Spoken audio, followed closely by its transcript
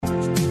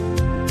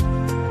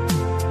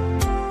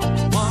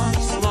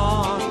What's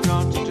law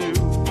got to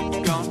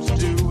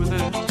do with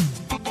it?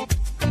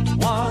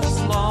 What's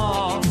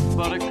law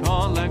but a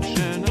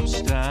collection of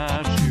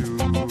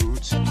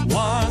statutes?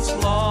 What's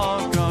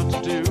law got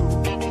to do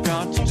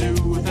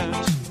with it?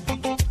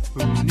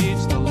 Who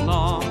needs the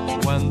law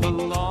when the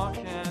law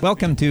can...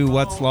 Welcome to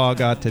What's Law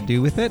Got to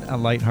Do With It, a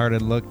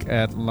lighthearted look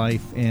at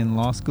life in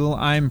law school.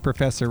 I'm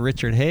Professor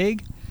Richard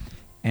Haig,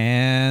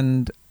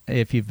 and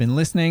if you've been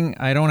listening,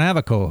 I don't have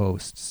a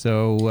co-host.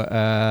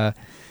 So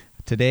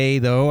today,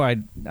 though,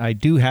 I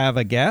do have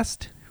a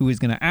guest who is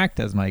going to act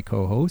as my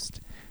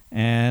co-host,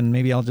 and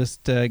maybe I'll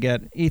just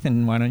get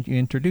Ethan. Why don't you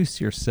introduce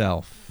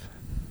yourself?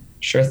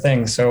 Sure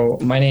thing. So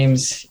my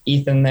name's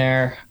Ethan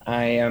there.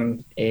 I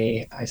am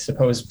I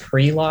suppose,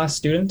 pre-law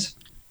student.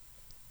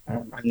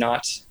 I'm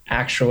not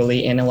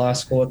actually in a law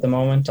school at the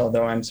moment,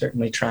 although I'm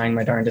certainly trying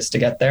my darndest to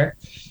get there.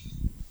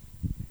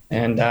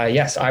 And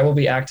yes, I will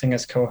be acting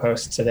as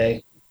co-host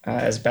today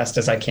as best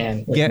as I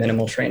can with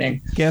minimal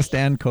training. Guest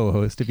and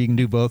co-host, if you can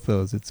do both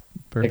those, it's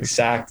perfect.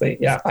 Exactly.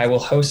 Yeah, I will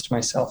host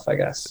myself, I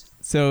guess.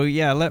 So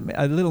yeah, let me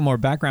a little more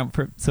background.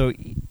 So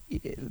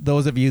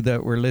those of you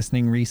that were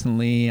listening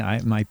recently,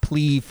 my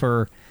plea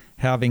for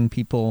having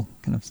people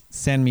kind of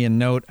send me a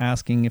note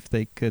asking if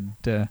they could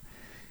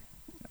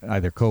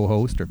either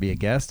co-host or be a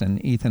guest,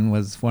 and Ethan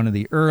was one of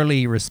the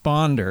early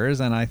responders,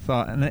 and I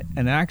thought,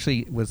 and actually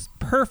it was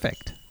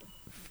perfect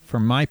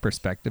from my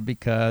perspective,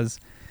 because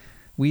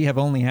we have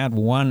only had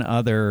one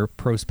other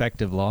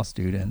prospective law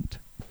student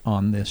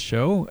on this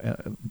show.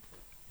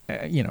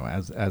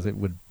 As it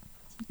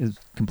is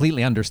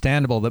completely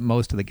understandable that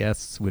most of the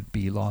guests would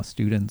be law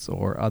students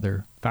or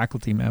other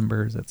faculty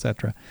members,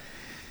 etc.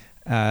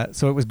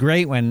 So it was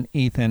great when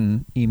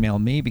Ethan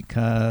emailed me,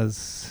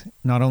 because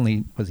not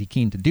only was he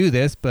keen to do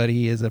this, but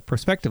he is a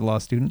prospective law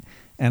student.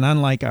 And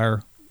unlike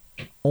our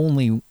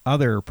only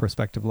other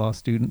prospective law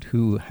student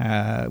who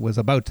was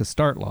about to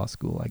start law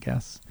school, I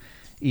guess,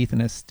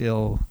 Ethan is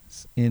still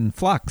in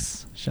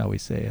flux, shall we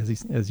say?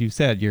 As you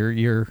said,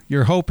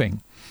 you're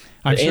hoping.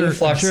 I'm sure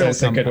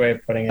is a good way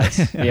of putting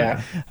it.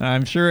 Yeah,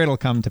 I'm sure it'll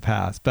come to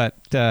pass. But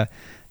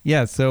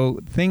yeah, so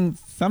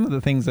some of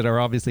the things that are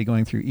obviously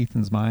going through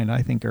Ethan's mind,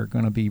 I think, are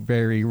going to be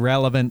very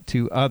relevant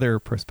to other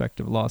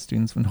prospective law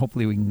students, and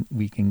hopefully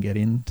we can get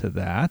into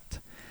that.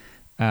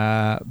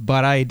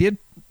 But I did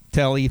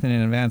tell Ethan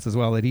in advance as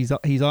well that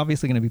he's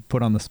obviously going to be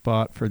put on the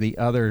spot for the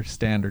other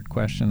standard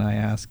question I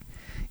ask,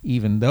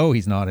 even though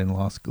he's not in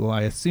law school.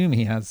 I assume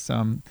he has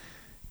some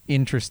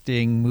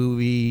interesting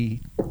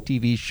movie,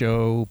 TV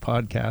show,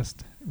 podcast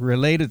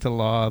related to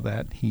law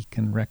that he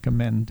can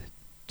recommend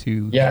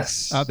to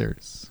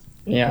others.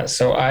 Yeah,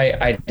 so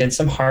I did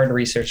some hard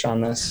research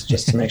on this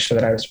just to make sure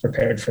that I was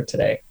prepared for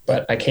today.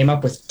 But I came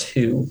up with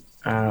two,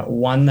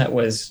 one that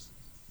was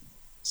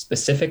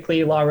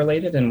specifically law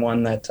related and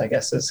one that I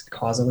guess is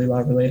causally law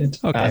related.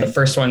 Okay. The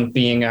first one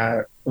being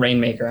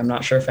Rainmaker. I'm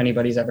not sure if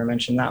anybody's ever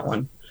mentioned that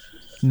one.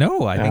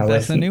 No, I think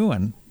that's a new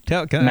one.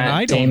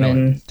 Matt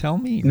Damon. Tell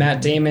me.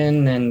 Matt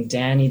Damon and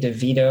Danny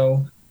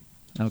DeVito.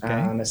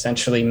 Okay.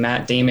 Essentially,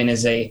 Matt Damon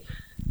is a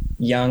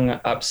young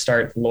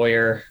upstart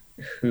lawyer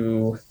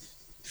who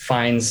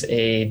finds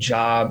a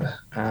job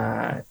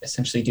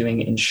essentially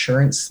doing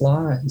insurance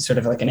law. He's sort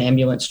of like an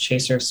ambulance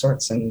chaser of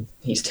sorts, and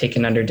he's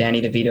taken under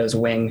Danny DeVito's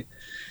wing,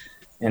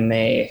 and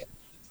they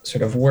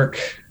sort of work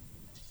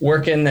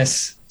in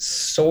this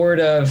sort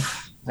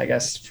of, I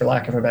guess, for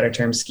lack of a better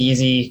term,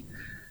 skeezy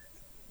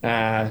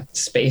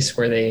space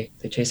where they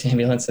chase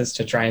ambulances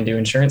to try and do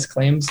insurance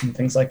claims and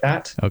things like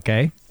that.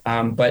 Okay.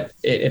 But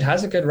it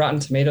has a good Rotten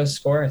Tomatoes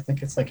score. I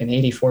think it's like an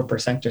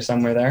 84% or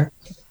somewhere there.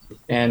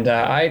 And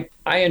I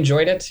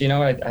enjoyed it.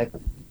 I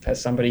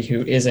as somebody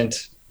who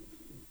isn't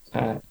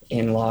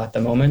in law at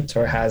the moment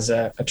or has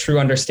a true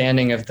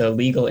understanding of the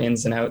legal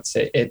ins and outs,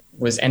 it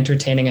was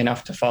entertaining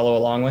enough to follow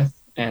along with.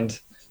 And,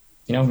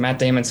 Matt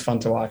Damon's fun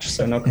to watch,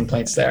 so no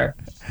complaints there.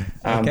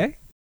 Okay.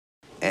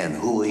 And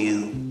who are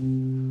you?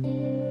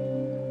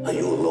 Are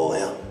you a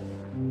lawyer?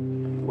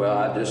 Well,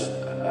 I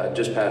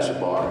just passed the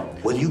bar.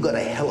 Well, you got a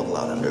hell of a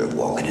lot of nerve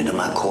walking into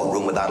my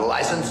courtroom without a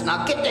license.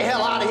 Now get the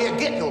hell out of here,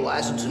 get your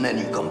license, and then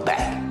you come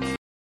back.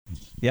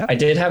 Yeah. I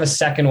did have a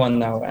second one,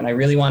 though, and I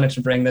really wanted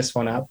to bring this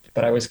one up,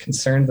 but I was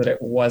concerned that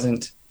it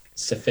wasn't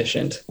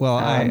sufficient.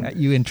 Well,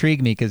 you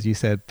intrigued me because you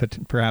said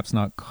perhaps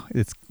not.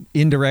 It's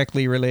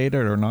indirectly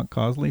related or not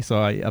causally.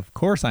 So of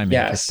course I'm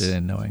interested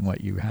in knowing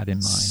what you had in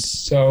mind.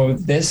 So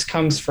this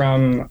comes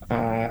from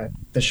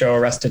the show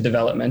Arrested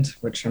Development,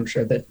 which I'm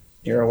sure that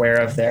you're aware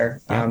of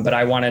there. But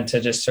I wanted to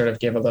just sort of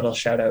give a little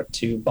shout out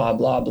to Bob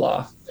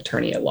Loblaw,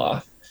 attorney at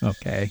law.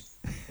 Okay.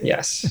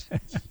 Yes.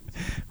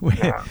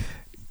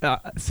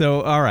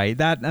 So all right,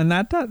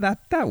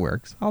 that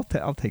works. I'll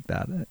take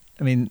that.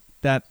 I mean,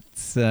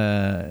 that's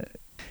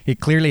it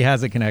clearly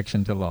has a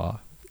connection to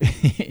law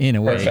in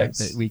a way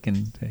that we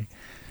can say.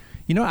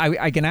 I'm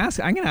going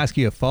to ask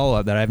you a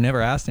follow-up that I've never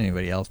asked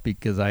anybody else,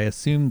 because I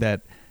assume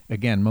that,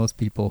 again, most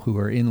people who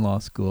are in law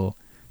school,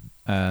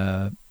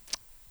 either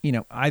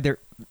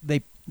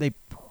they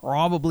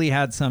probably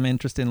had some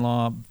interest in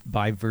law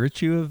by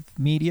virtue of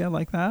media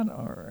like that,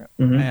 or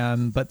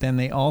but then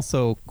they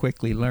also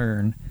quickly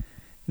learn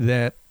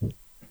that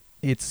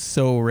it's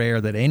so rare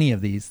that any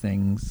of these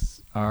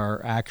things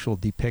are actual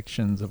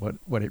depictions of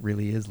what it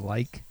really is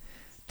like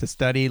to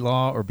study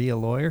law or be a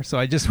lawyer. So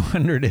I just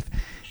wondered if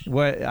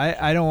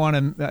I don't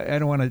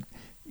want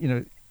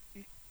to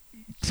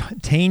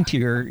taint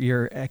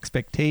your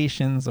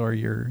expectations or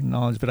your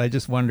knowledge, but I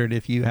just wondered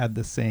if you had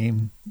the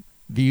same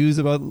views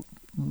about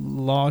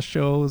law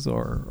shows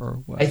or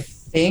what. I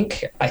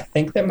think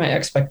that my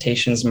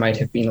expectations might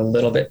have been a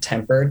little bit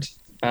tempered.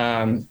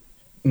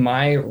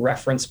 My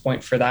reference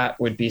point for that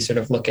would be sort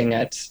of looking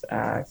at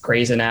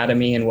Grey's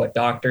Anatomy and what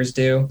doctors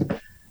do.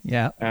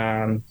 Yeah.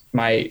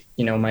 My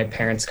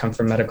parents come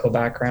from medical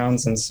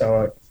backgrounds, and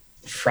so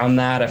from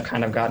that, I've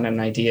kind of gotten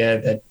an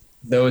idea that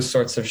those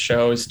sorts of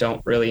shows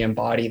don't really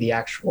embody the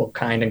actual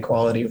kind and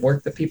quality of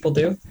work that people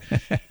do.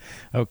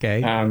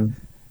 Okay.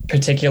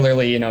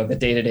 Particularly, the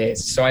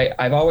day-to-days. So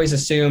I've always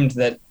assumed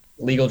that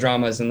legal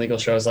dramas and legal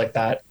shows like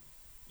that,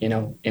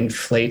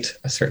 inflate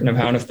a certain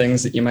amount of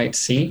things that you might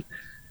see.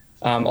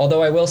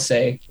 Although I will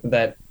say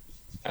that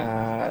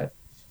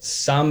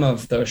some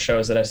of those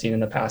shows that I've seen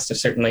in the past have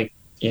certainly,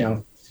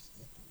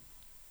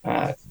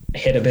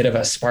 hit a bit of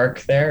a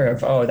spark there of,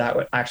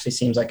 that actually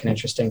seems like an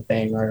interesting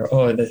thing,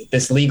 or,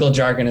 this legal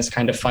jargon is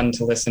kind of fun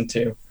to listen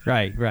to.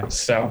 Right.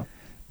 So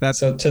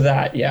to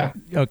that, yeah.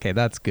 Okay,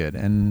 that's good.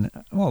 And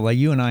well,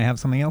 you and I have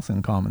something else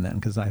in common then,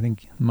 because I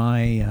think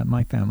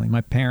my family,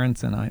 my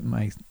parents and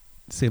my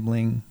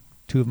sibling,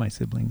 two of my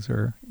siblings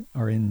are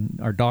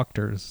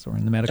doctors or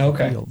in the medical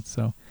field.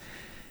 So,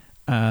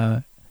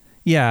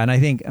 yeah, and I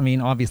think,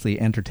 obviously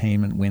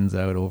entertainment wins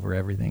out over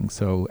everything.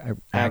 So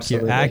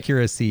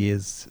accuracy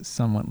is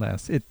somewhat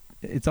less.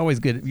 It's always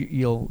good.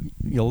 You'll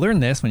learn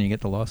this when you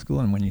get to law school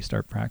and when you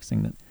start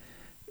practicing that.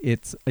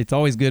 It's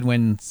always good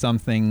when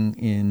something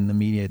in the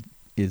media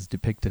is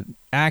depicted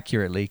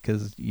accurately,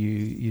 because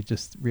you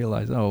just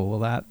realize,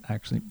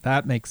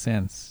 that makes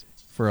sense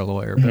for a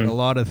lawyer, but a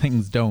lot of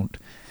things don't.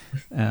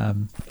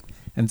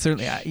 And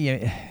certainly,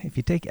 if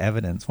you take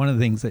evidence, one of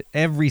the things that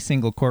every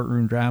single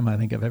courtroom drama I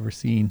think I've ever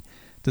seen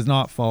does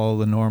not follow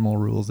the normal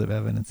rules of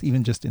evidence,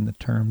 even just in the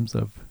terms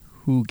of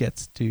who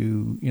gets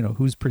to,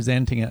 who's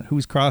presenting it,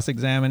 who's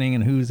cross-examining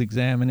and who's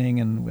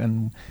examining,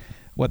 and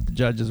what the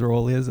judge's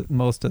role is.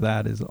 Most of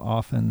that is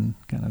often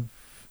kind of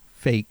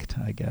faked,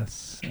 I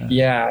guess.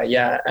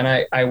 Yeah. And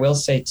I will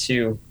say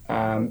too,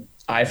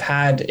 I've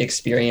had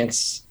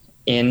experience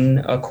in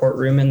a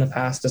courtroom in the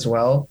past as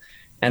well.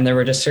 And there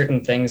were just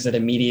certain things that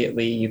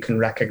immediately you can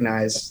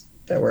recognize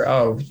that were,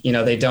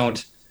 they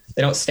don't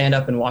stand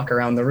up and walk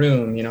around the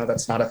room.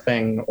 That's not a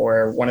thing.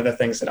 Or one of the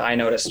things that I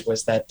noticed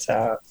was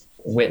that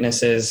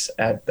witnesses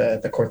at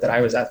the court that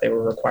I was at, they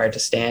were required to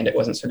stand. It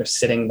wasn't sort of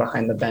sitting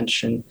behind the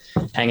bench and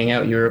hanging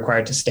out. You were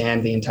required to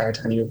stand the entire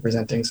time you were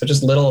presenting. So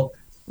just little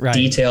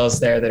details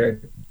there that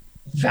are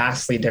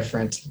vastly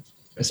different,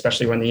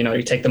 especially when,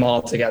 you take them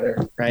all together,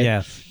 right?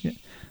 Yes. Yeah.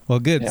 Well,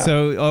 good. Yeah.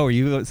 So,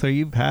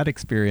 you've had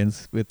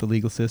experience with the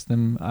legal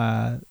system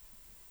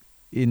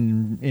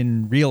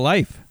in real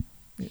life.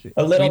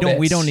 A little bit.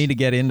 We don't need to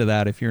get into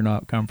that if you're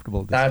not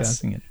comfortable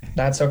discussing it.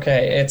 That's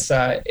okay.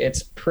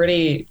 It's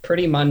pretty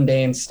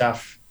mundane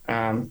stuff.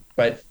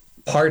 But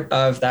part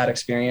of that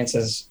experience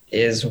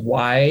is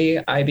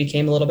why I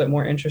became a little bit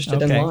more interested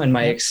in law and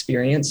my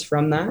experience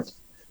from that.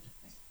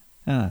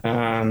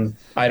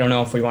 I don't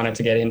know if we wanted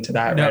to get into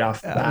that right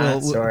off the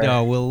bat.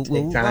 We'll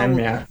take time.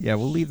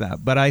 We'll leave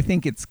that. But I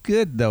think it's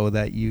good though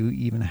that you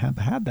even have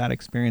had that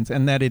experience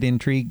and that it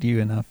intrigued you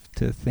enough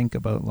to think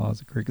about law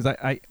as a career. Because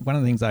I one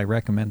of the things I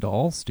recommend to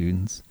all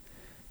students,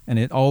 and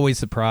it always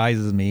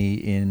surprises me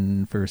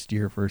in first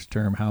year, first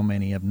term, how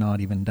many have not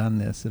even done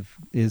this,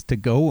 is to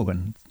go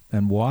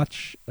and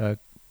watch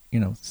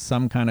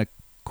some kind of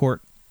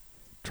court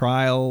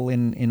trial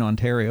in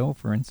Ontario,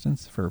 for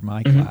instance, for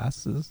my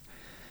classes.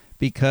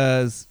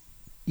 Because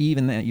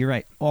even that, you're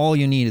right, all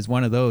you need is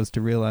one of those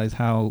to realize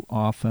how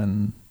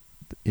often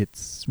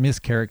it's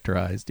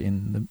mischaracterized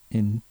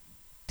in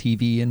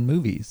TV and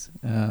movies.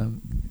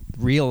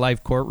 Real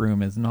life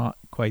courtroom is not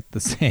quite the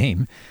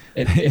same.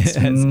 It's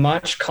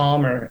much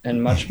calmer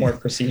and much more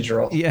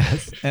procedural.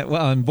 Yes.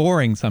 Well, and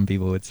boring, some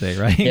people would say,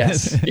 right?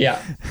 Yes.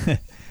 Yeah.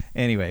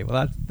 Anyway,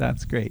 well,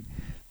 that's great.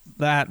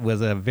 That was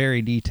a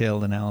very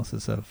detailed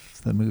analysis of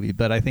the movie,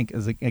 but I think,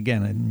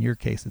 again, in your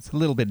case, it's a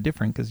little bit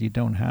different because you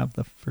don't have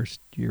the first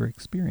year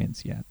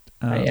experience yet.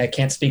 I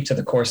can't speak to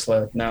the course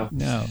load. No.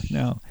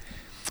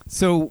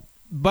 So,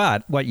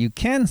 but what you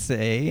can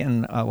say,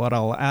 and what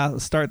I'll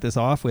start this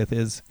off with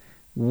is,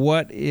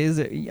 what is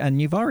it?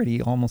 And you've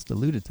already almost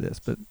alluded to this,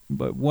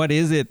 but what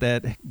is it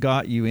that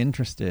got you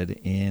interested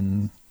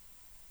in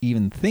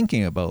even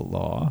thinking about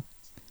law?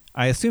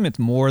 I assume it's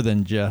more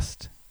than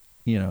just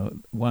the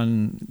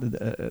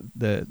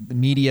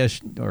media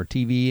or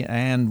TV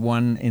and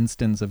one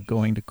instance of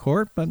going to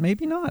court, but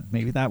maybe not.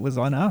 Maybe that was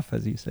enough,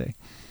 as you say.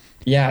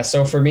 Yeah,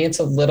 so for me, it's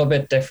a little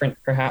bit different,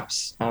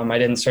 perhaps. I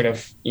didn't sort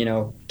of,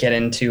 get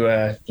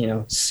into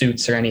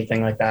suits or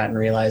anything like that and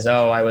realize,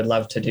 oh, I would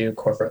love to do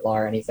corporate law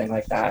or anything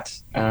like that.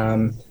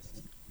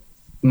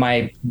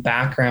 My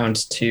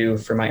background too,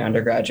 for my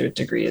undergraduate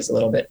degree, is a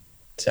little bit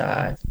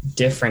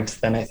different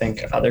than I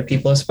think other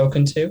people have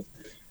spoken to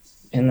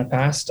in the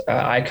past.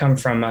 I come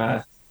from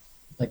a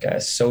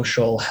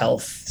social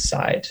health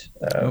side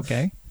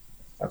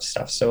of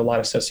stuff, so a lot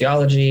of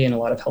sociology and a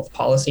lot of health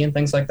policy and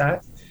things like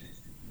that.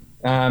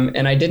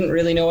 And I didn't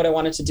really know what I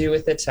wanted to do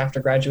with it after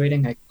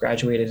graduating. I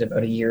graduated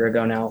about a year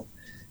ago now,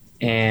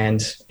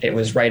 and it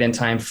was right in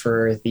time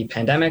for the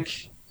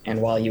pandemic. And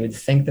while you would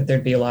think that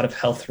there'd be a lot of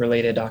health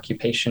related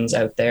occupations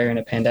out there in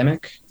a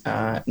pandemic,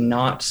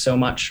 not so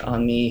much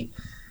on the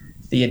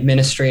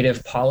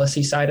administrative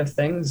policy side of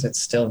things. It's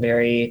still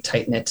very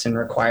tight knit and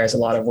requires a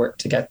lot of work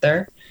to get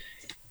there.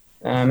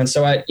 And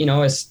so I,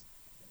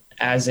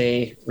 as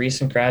a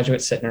recent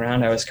graduate sitting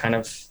around, I was kind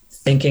of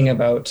thinking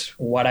about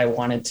what I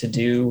wanted to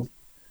do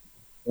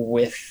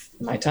with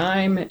my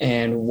time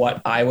and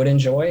what I would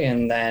enjoy.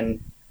 And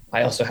then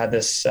I also had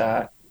this,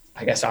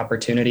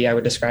 opportunity, I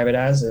would describe it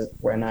as,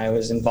 when I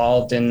was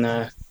involved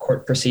in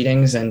court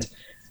proceedings. And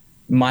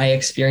my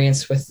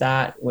experience with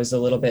that was a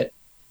little bit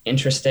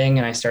interesting.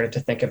 And I started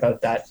to think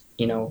about that,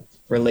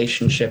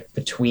 relationship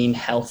between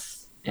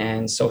health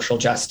and social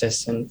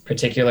justice, and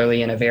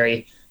particularly in a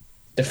very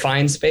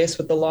defined space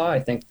with the law. I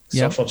think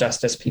social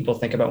justice people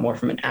think about more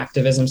from an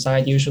activism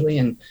side usually,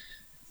 and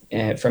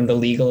from the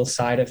legal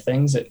side of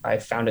things, I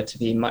found it to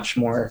be much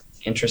more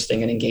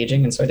interesting and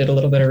engaging. And so I did a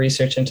little bit of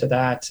research into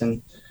that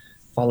and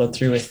followed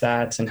through with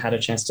that, and had a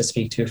chance to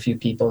speak to a few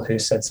people who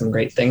said some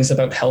great things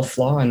about health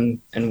law and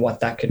what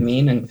that could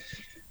mean. And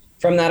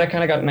from that, I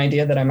kind of got an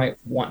idea that I might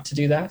want to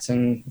do that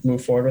and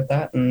move forward with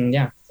that. And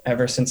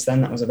ever since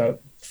then, that was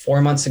about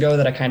 4 months ago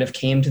that I kind of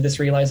came to this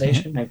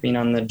realization. I've been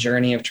on the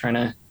journey of trying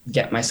to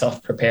get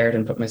myself prepared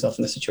and put myself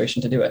in the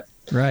situation to do it.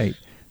 Right.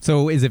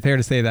 So is it fair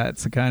to say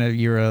that's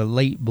you're a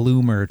late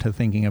bloomer to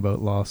thinking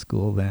about law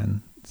school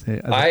then?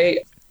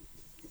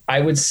 I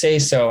would say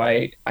so.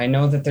 I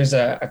know that there's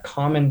a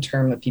common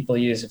term that people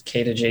use of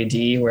K to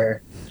JD,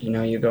 where,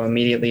 you go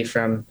immediately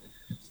from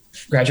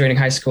graduating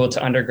high school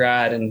to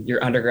undergrad, and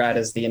your undergrad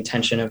is the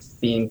intention of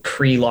being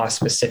pre-law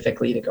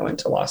specifically to go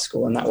into law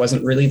school. And that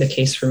wasn't really the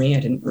case for me. I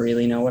didn't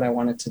really know what I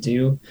wanted to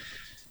do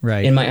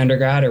in my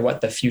undergrad or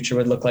what the future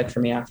would look like for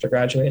me after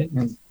graduating,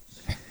 and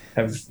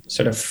have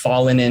sort of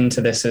fallen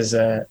into this as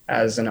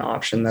an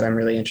option that I'm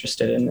really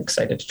interested in and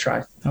excited to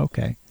try.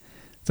 Okay.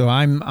 So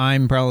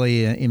I'm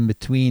probably in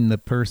between the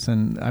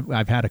person.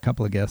 I've had a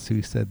couple of guests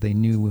who said they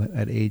knew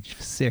at age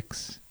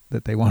 6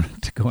 that they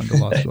wanted to go into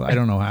law school. I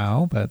don't know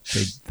how, but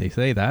they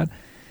say that.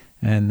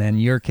 And then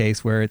your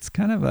case, where it's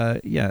kind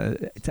of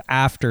it's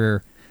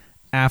after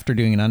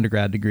doing an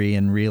undergrad degree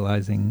and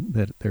realizing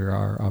that there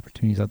are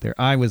opportunities out there.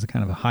 I was a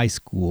kind of a high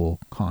school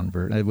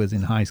convert. I was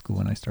in high school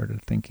when I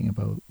started thinking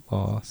about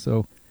law.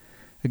 So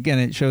again,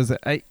 it shows that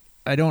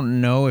I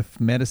don't know if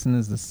medicine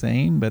is the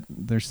same, but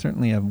there's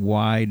certainly a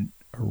wide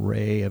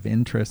array of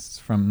interests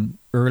from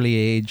early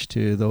age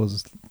to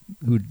those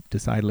who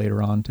decide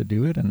later on to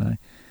do it. And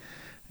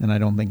I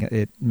don't think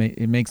it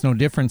makes no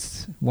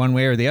difference one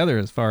way or the other,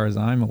 as far as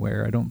I'm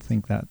aware. I don't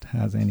think that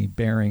has any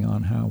bearing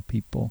on how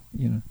people,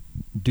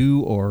 do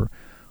or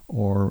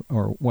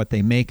what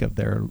they make of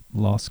their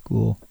law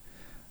school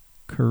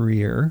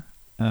career.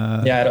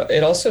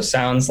 It also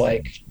sounds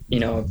like,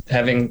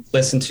 having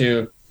listened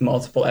to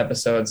multiple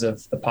episodes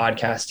of the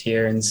podcast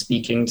here and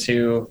speaking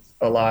to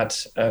a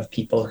lot of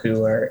people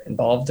who are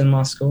involved in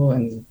law school,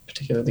 and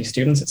particularly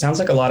students, it sounds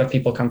like a lot of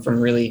people come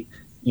from really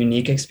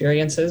unique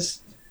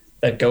experiences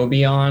that go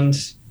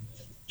beyond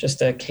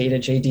just a K to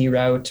JD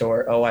route,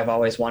 or, I've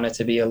always wanted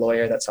to be a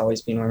lawyer. That's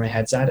always been where my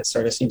head's at. It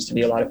sort of seems to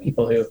be a lot of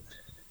people who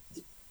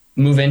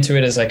move into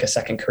it as like a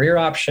second career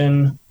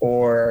option,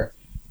 or,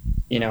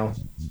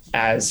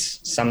 as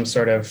some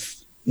sort of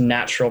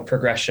natural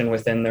progression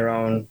within their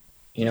own,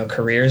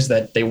 careers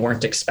that they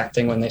weren't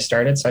expecting when they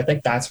started. So I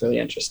think that's really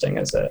interesting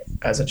as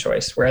a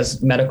choice.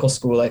 Whereas medical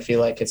school, I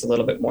feel like it's a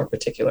little bit more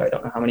particular. I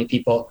don't know how many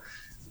people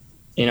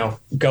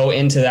go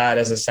into that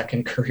as a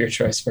second career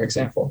choice, for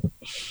example.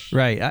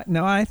 Right.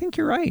 No, I think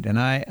you're right. And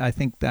I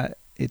think that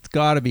it's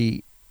got to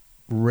be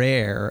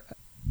rare,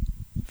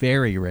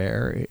 very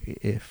rare,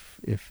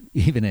 if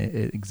even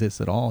it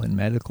exists at all in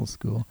medical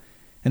school.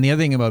 And the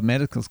other thing about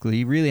medical school,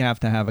 you really have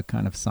to have a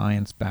kind of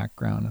science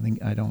background.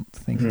 I don't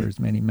think there's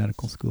many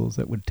medical schools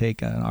that would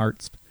take an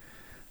arts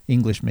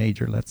English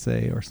major, let's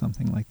say, or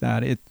something like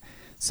that.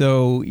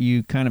 So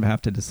you kind of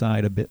have to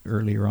decide a bit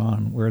earlier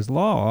on. Whereas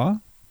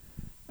law,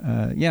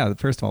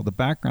 first of all, the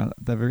background,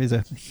 there is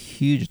a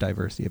huge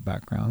diversity of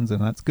backgrounds,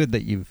 and that's good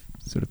that you've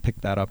sort of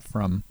picked that up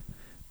from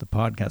the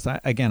podcast.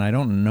 I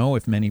don't know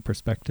if many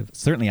perspectives,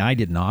 certainly I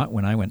did not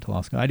when I went to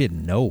law school. I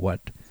didn't know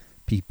what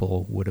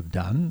people would have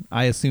done.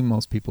 I assume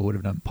most people would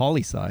have done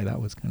poli-sci. That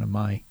was kind of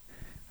I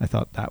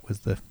thought that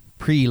was the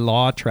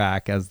pre-law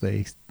track, as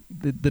the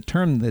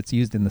term that's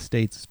used in the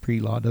States is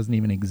pre-law doesn't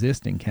even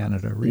exist in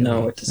Canada, really.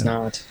 No, it does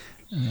not.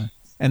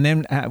 And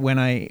then when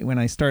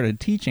I started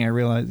teaching, I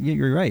realized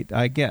you're right.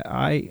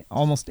 I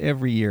almost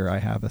every year I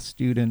have a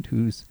student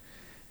who's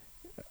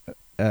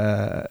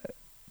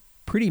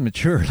pretty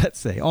mature, let's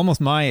say, almost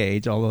my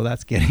age, although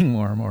that's getting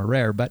more and more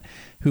rare, but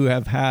who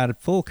have had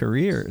full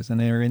careers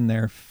and they're in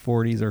their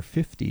 40s or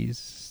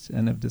 50s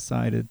and have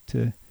decided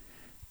to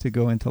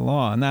go into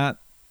law. And that,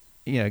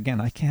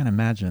 again, I can't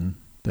imagine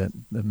that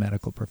the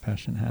medical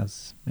profession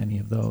has many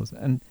of those.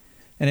 And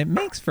it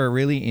makes for a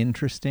really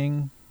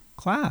interesting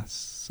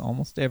class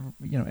almost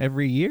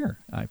every year.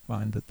 I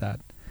find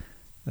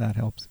that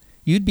helps.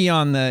 You'd be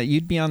on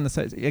the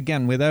side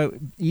again without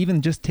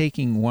even just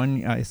taking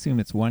one. I assume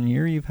it's 1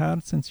 year you've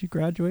had since you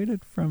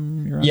graduated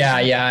from your.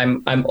 Yeah.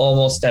 I'm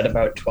almost at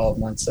about 12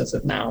 months as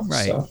of now.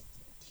 Right. So.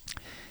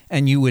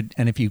 And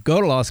if you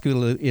go to law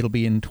school, it'll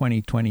be in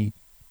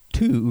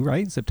 2022,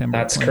 right? September.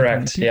 That's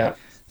correct. Yeah.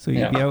 So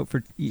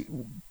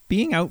you'd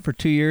being out for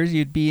 2 years.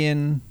 You'd be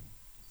in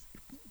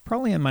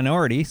probably a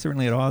minority,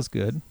 certainly at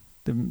Osgoode.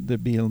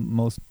 There'd be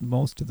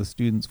most of the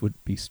students would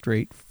be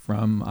straight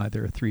from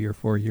either a 3 or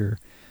 4 year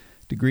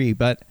degree.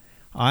 But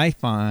I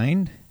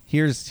find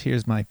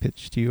here's my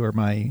pitch to you, or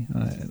my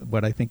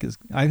what I think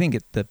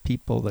the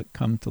people that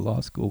come to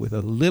law school with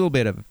a little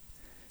bit of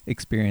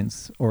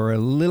experience or a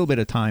little bit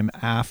of time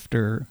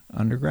after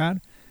undergrad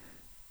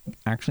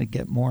actually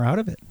get more out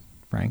of it,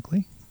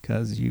 frankly,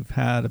 because you've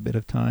had a bit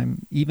of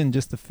time. Even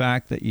just the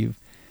fact that you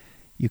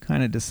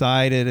kind of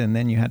decided, and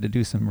then you had to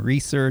do some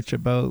research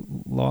about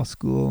law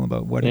school,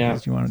 about what it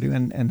is you want to do,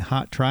 and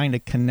trying to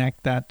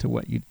connect that to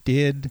what you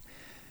did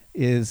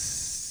is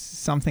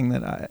something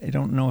that I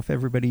don't know if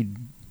everybody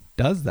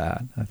does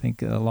that. I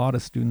think a lot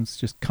of students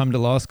just come to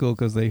law school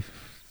because they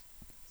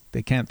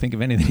can't think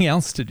of anything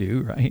else to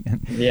do, right?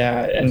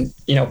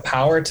 And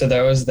power to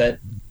those that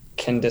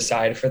can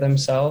decide for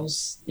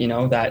themselves,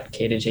 that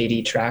K to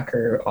JD track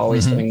are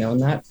always having known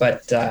that.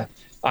 But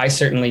I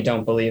certainly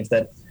don't believe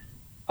that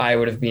I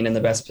would have been in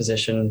the best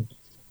position,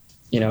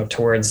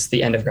 towards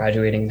the end of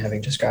graduating and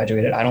having just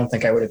graduated. I don't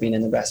think I would have been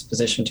in the best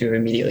position to have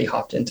immediately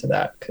hopped into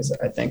that, because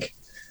I think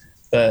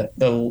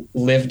the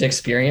lived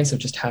experience of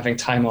just having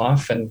time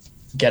off and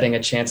getting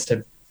a chance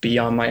to be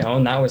on my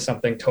own, that was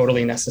something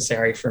totally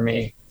necessary for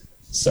me.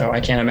 So I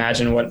can't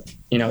imagine what,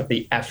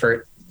 the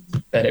effort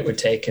that it would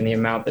take and the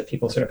amount that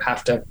people sort of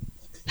have to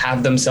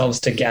have themselves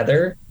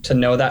together to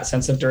know that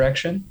sense of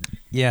direction.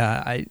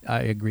 Yeah, I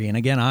agree. And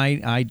again,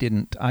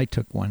 I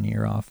took 1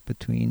 year off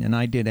between, and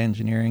I did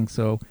engineering.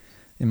 So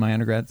in my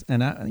undergrads,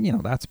 and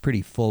that's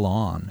pretty full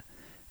on.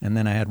 And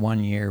then I had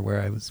 1 year where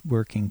I was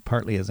working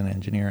partly as an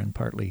engineer and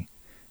partly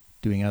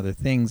doing other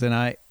things. And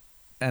I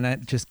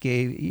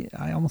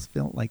almost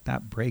felt like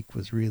that break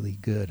was really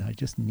good. I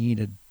just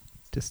needed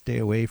to stay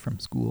away from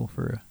school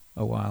for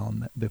a while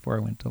before I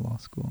went to law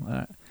school.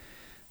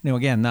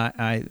 Again,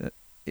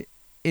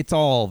 it's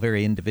all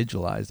very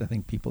individualized. I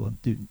think people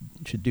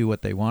should do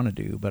what they want to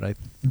do, but I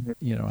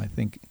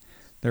think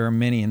there are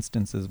many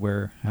instances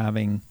where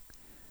having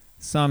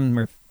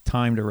some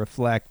time to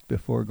reflect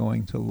before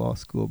going to law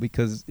school,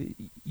 because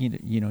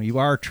you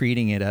are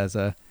treating it as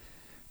a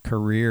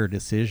career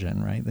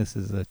decision, right? This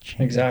is a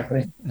change.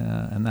 Exactly,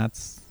 and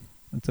that's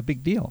a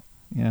big deal.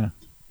 Yeah.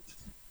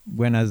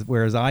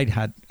 Whereas I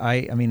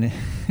mean,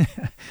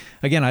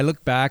 again, I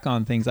look back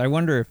on things. I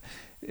wonder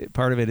if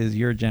part of it is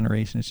your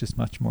generation is just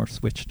much more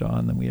switched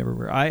on than we ever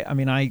were. I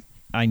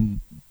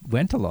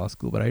went to law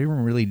school, but I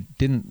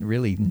didn't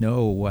really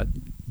know what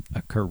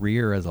a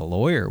career as a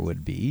lawyer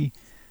would be.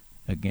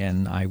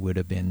 Again, I would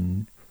have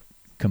been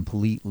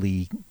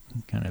completely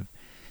kind of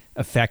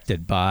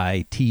affected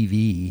by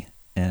TV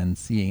and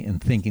seeing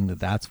and thinking that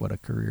that's what a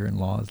career in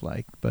law is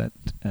like. But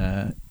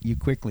you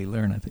quickly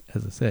learn,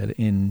 as I said,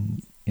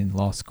 in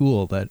law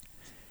school, that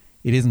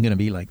it isn't going to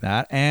be like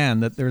that,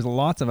 and that there's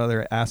lots of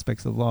other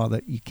aspects of law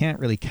that you can't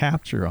really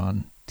capture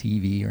on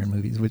TV or in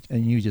movies,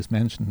 and you just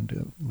mentioned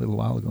a little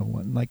while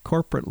ago, like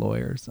corporate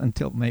lawyers,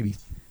 until maybe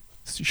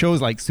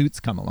shows like Suits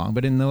come along.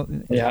 But in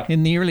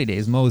the early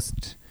days,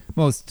 most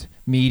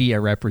media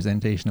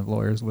representation of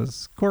lawyers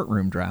was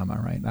courtroom drama,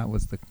 right? That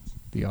was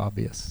the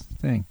obvious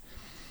thing.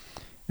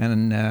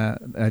 And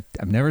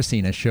I've never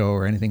seen a show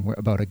or anything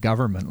about a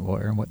government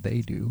lawyer and what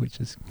they do,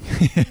 which is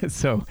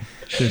so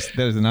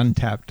there's an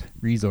untapped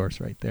resource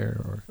right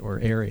there, or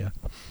area.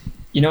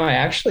 I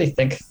actually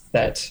think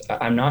that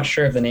I'm not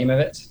sure of the name of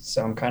it,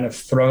 so I'm kind of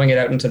throwing it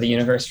out into the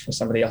universe for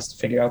somebody else to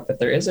figure out. But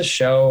there is a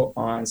show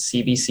on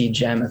CBC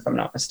Gem, if I'm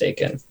not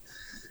mistaken,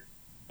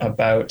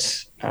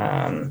 about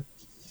a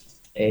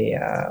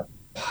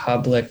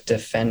public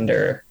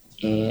defender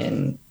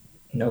in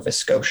Nova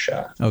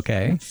Scotia.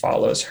 Okay.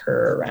 Follows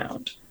her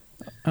around.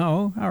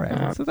 Oh, all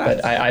right. So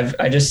but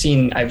I've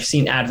seen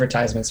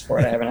advertisements for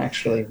it. I haven't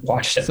actually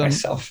watched it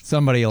myself.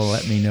 Somebody will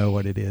let me know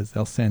what it is.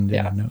 They'll send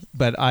in a note.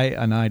 But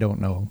I don't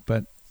know.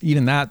 But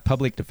even that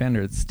public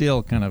defender, it's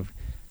still kind of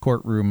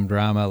courtroom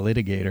drama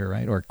litigator,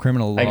 right? Or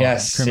criminal law,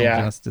 criminal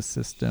justice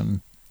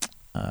system.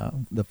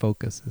 The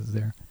focus is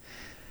there.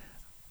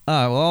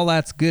 Well,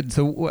 that's good.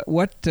 So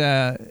what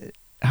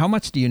how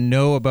much do you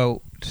know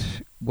about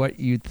what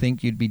you'd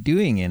think you'd be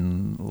doing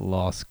in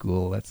law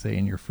school, let's say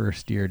in your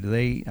first year?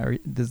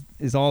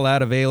 Is all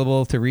that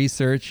available to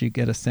research? You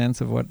get a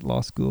sense of what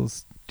law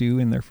schools do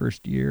in their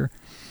first year?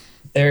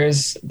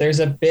 There's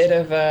a bit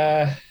of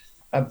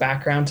a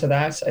background to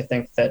that. I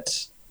think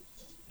that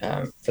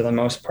for the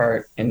most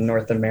part in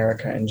North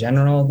America in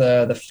general,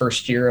 the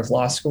first year of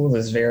law school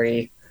is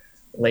very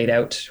laid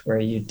out, where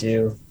you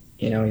do,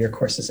 your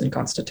courses in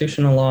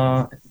constitutional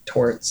law,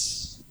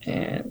 torts,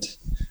 and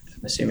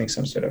I'm assuming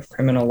some sort of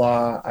criminal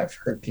law. I've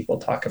heard people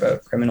talk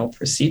about criminal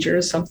procedure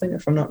as something,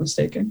 if I'm not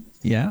mistaken.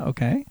 Yeah.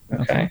 Okay.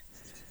 Okay.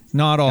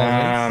 Not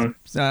always.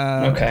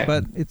 Okay.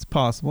 But it's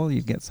possible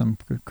you'd get some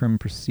criminal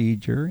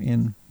procedure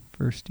in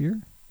first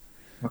year.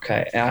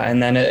 Okay.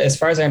 And then as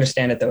far as I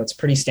understand it, though, it's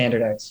pretty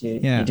standardized. You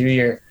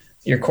do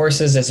your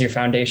courses as your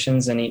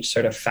foundations in each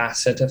sort of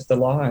facet of the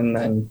law. And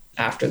then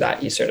after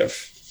that, you sort of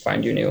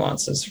find your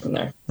nuances from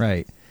there.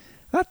 Right.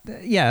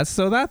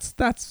 So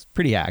that's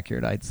pretty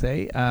accurate, I'd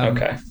say.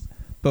 Okay.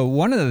 But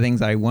one of the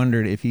things I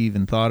wondered if you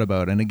even thought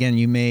about, and again,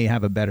 you may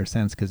have a better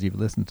sense because you've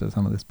listened to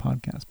some of this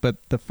podcast, but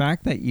the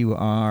fact that you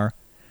are,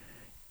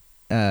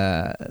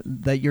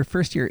 that your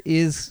first year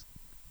is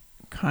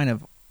kind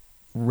of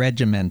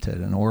regimented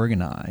and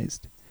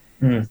organized.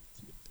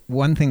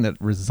 One thing that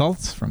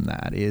results from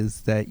that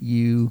is that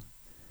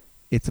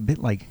it's a bit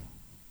like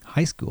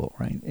high school,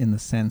 right? In the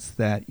sense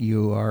that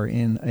you are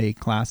in a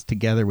class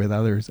together with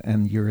others,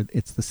 and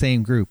it's the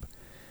same group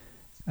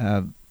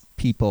of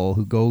people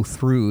who go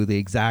through the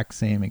exact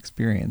same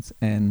experience.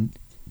 And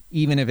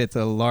even if it's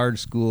a large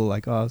school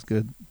like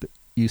Osgoode,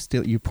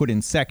 you put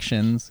in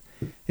sections.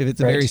 If it's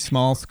a very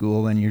small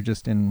school, then you're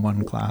just in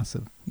one class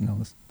of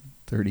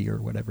 30 or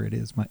whatever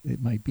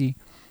it might be.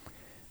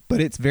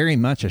 But it's very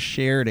much a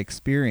shared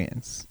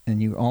experience,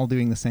 and you're all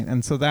doing the same.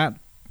 And so that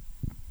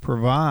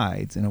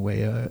provides, in a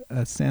way,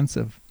 a sense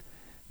of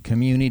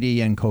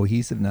community and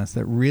cohesiveness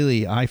that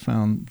really, I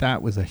found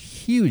that was a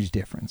huge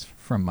difference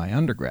from my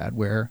undergrad,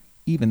 where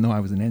even though I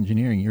was in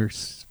engineering, you're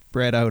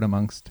spread out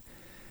amongst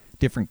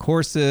different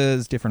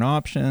courses, different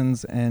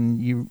options,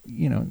 and you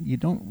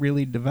don't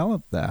really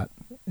develop that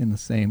in the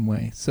same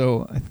way.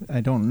 So I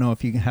don't know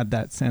if you had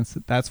that sense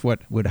that that's what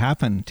would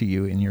happen to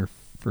you in your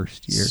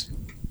first year.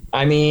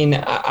 I mean,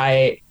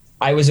 I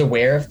was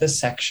aware of the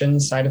section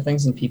side of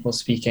things, and people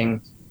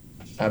speaking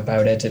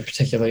about it,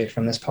 particularly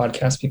from this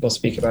podcast, people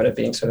speak about it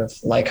being sort of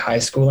like high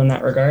school in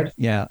that regard.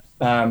 Yeah.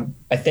 I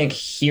think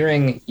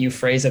hearing you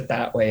phrase it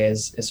that way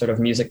is sort of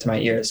music to my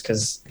ears,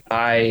 because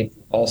I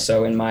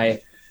also, in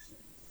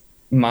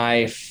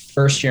my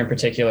first year in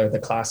particular, the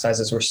class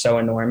sizes were so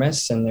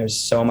enormous, and there's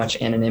so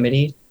much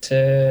anonymity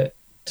to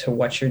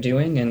what you're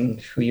doing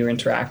and who you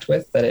interact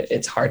with, that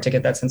it's hard to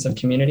get that sense of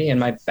community. And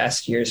my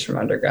best years from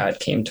undergrad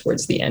came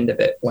towards the end of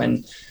it,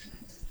 when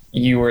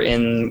you were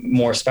in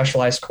more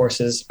specialized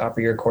courses, upper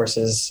year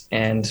courses.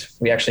 And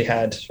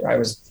I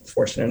was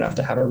fortunate enough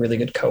to have a really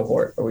good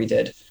cohort where we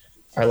did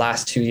our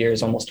last 2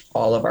 years, almost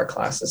all of our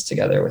classes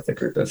together with a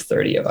group of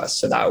 30 of us.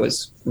 So that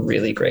was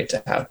really great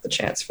to have the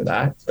chance for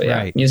that. But yeah,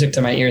 right. Music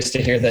to my ears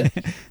to hear that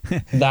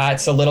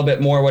that's a little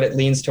bit more what it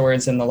leans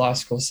towards in the law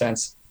school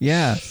sense.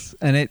 Yes.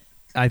 And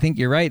I think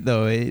you're right,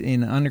 though.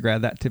 In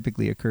undergrad, that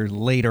typically occurs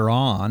later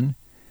on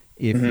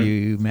if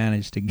you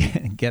manage to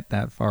get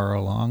that far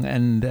along.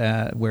 And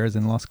whereas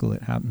in law school,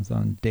 it happens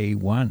on day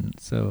one.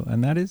 So,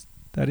 and that is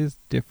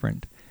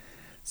different.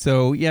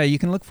 So yeah, you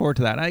can look forward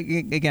to that. I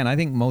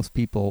think most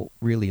people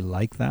really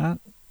like that.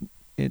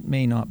 It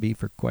may not be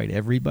for quite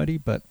everybody,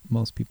 but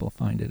most people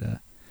find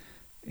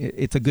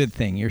it's a good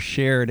thing. Your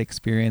shared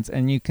experience,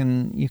 and you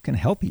can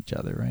help each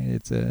other,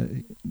 right?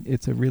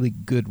 It's a really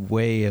good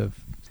way of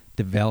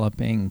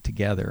developing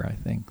together, I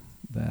think,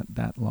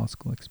 that law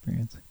school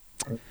experience.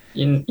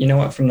 You know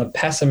what, from the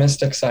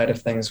pessimistic side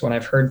of things, when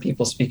I've heard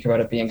people speak about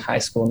it being high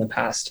school in the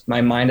past,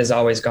 my mind has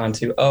always gone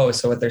to,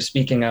 so what they're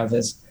speaking of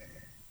is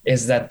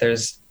that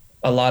there's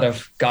a lot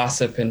of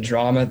gossip and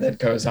drama that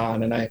goes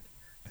on. And I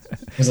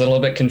was a little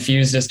bit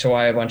confused as to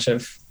why a bunch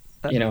of,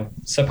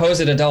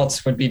 supposed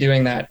adults would be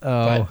doing that.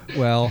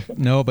 Well,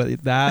 no,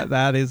 but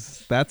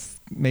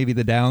that's maybe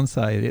the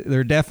downside.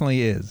 There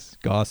definitely is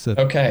gossip.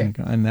 Okay.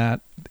 And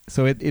that,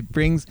 so it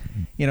brings,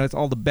 it's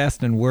all the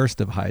best and worst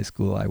of high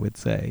school, I would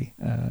say.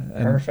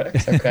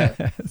 Perfect.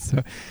 Okay.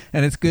 So,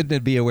 and it's good to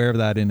be aware of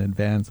that in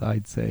advance,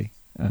 I'd say,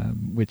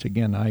 which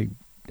again, I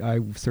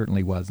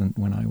certainly wasn't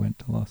when I went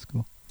to law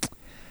school.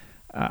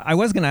 I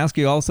was going to ask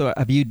you also,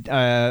 have you,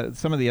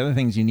 some of the other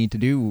things you need to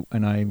do,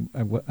 and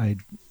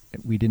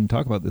we didn't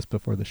talk about this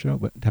before the show,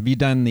 but have you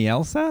done the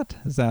LSAT?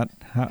 Is that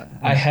how?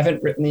 I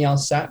haven't written the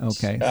LSAT.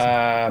 Okay.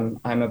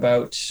 I'm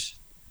about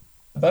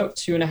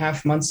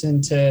 2.5 months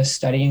into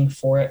studying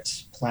for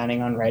it,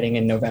 planning on writing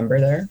in November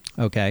there.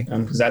 Okay.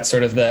 Because that's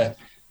sort of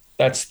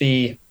that's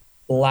the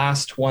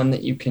last one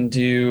that you can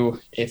do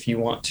if you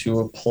want to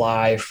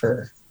apply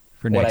for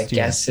what next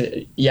year. Guess.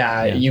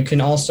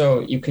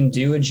 You can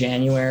do a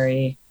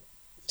January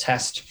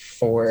test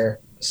for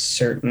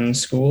certain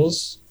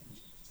schools.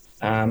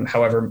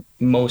 However,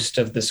 most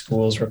of the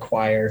schools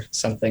require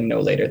something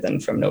no later than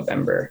from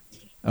November.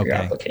 for your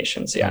Okay.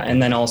 applications. Yeah. Okay.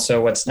 And then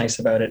also what's nice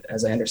about it,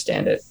 as I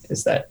understand it,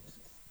 is that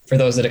for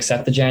those that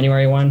accept the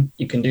January one,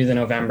 you can do the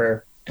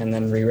November and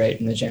then rewrite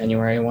in the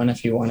January one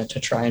if you wanted to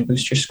try and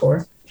boost your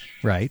score.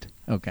 Right.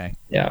 Okay.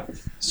 Yeah.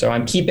 So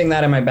I'm keeping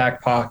that in my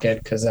back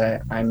pocket because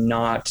I'm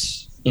not,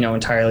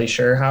 entirely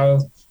sure how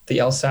the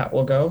LSAT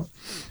will go.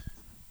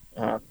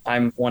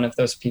 I'm one of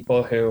those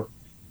people who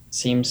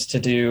seems to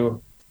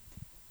do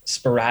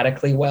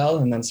sporadically well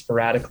and then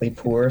sporadically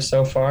poor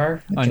so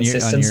far. The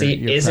consistency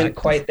your isn't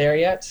practice. quite there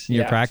yet.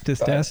 Your Yeah, practice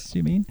but- tests,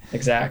 you mean?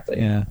 Exactly.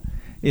 Yeah.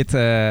 It's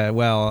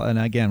and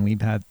again,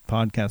 we've had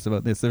podcasts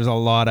about this. There's a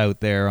lot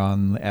out there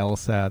on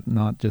LSAT,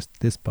 not just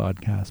this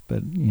podcast, but,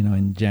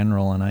 in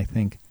general. And I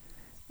think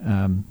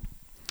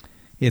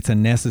it's a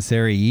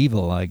necessary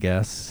evil, I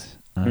guess.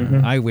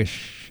 Mhm.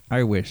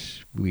 I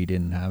wish we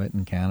didn't have it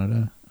in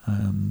Canada,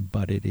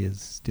 but it is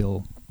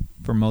still,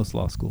 for most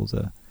law schools,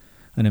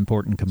 an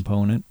important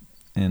component.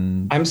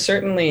 And I'm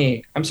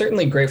certainly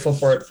grateful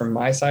for it from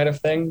my side of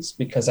things,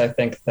 because I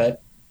think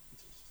that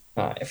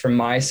from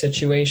my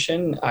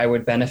situation, I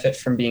would benefit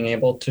from being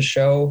able to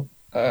show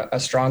a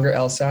stronger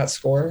LSAT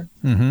score.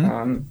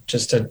 Mhm.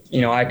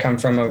 I come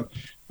from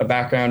a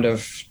background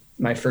of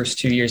my first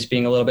 2 years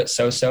being a little bit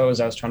so-so as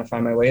I was trying to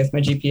find my way with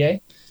my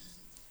GPA.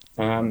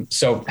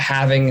 So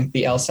having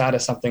the LSAT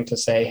is something to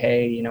say,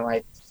 hey,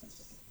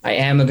 I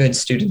am a good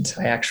student.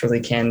 I actually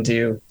can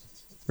do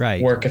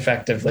right. work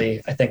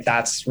effectively. I think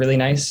that's really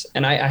nice.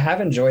 And I have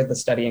enjoyed the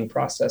studying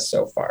process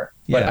so far,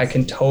 but Yes. I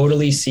can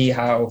totally see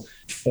how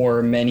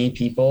for many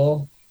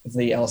people,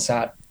 the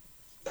LSAT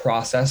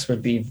process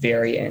would be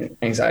very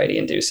anxiety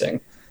inducing,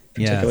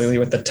 particularly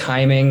with the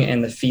timing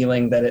and the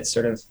feeling that it's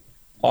sort of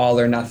all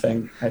or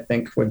nothing. I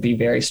think would be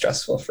very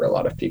stressful for a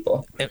lot of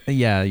people.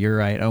 Yeah, you're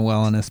right.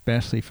 Well, and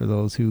especially for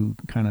those who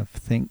kind of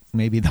think,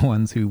 maybe the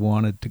ones who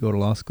wanted to go to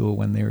law school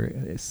when they were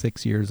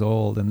 6 years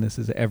old, and this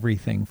is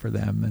everything for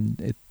them.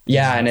 And you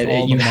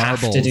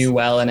have to do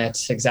well in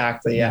it.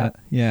 Exactly. Yeah.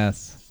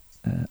 Yes.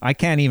 I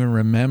can't even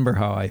remember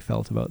how I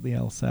felt about the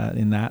LSAT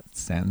in that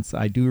sense.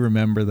 I do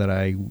remember that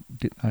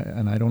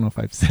and I don't know if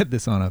I've said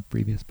this on a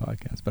previous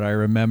podcast, but I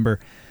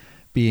remember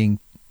being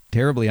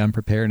terribly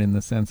unprepared in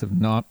the sense of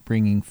not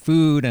bringing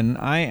food, and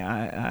I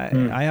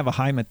have a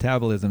high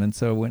metabolism, and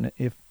so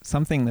if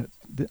something that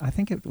I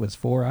think it was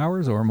 4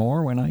 hours or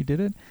more when I did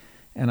it,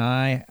 and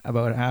I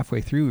about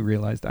halfway through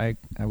realized I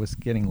was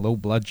getting low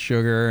blood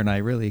sugar, and I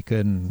really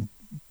couldn't.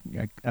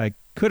 I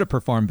could have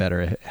performed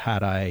better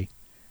had I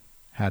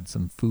had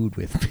some food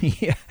with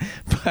me,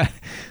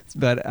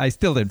 but I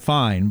still did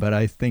fine. But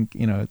I think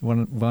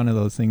one of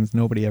those things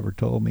nobody ever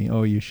told me.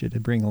 Oh, you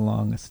should bring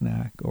along a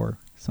snack or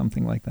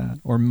something like that,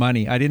 or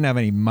money. I didn't have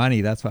any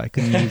money. That's why I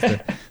couldn't use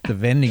the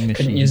vending machine.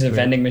 Couldn't use a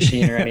vending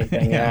machine or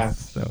anything. Yeah.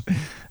 So,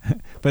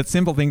 but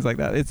simple things like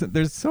that.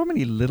 There's so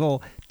many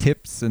little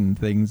tips and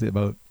things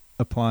about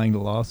applying to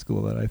law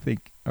school that I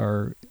think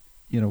are,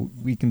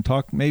 we can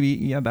talk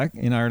maybe, back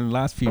in our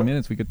last few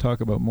minutes, we could talk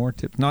about more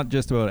tips, not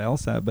just about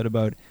LSAT, but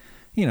about,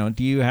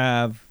 do you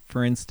have,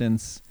 for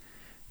instance,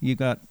 you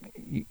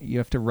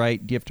have to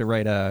write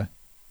a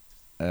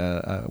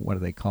what do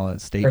they call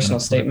it? Personal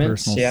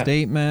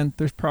statement.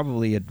 There's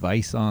probably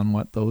advice on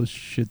what those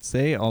should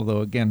say.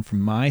 Although, again,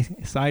 from my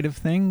side of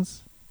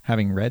things,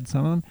 having read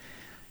some of them,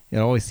 it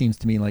always seems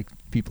to me like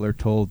people are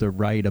told to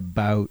write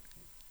about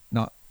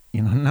not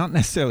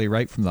necessarily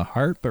write from the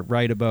heart, but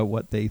write about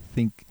what they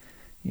think,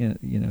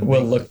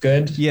 will look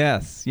good.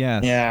 Yes.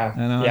 Yeah.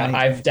 And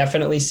I've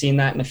definitely seen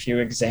that in a few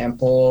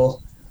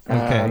example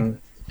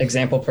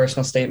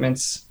personal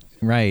statements.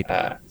 Right.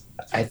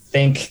 I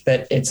think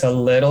that it's a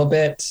little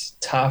bit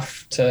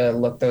tough to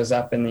look those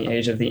up in the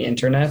age of the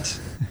internet.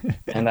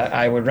 And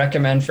I would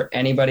recommend for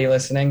anybody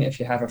listening, if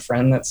you have a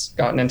friend that's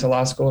gotten into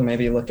law school,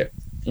 maybe look at,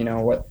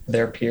 what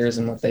their peers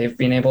and what they've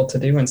been able to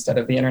do instead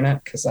of the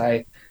internet. Because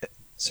I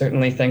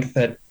certainly think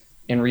that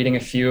in reading a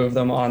few of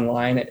them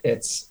online,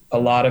 it's a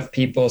lot of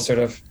people sort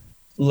of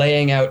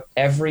laying out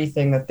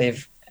everything that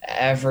they've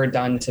ever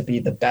done to be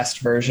the best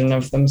version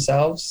of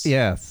themselves.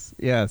 Yes.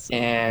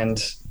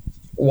 And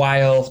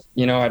while,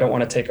 I don't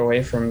want to take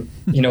away from,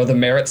 the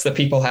merits that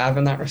people have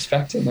in that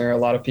respect, and there are a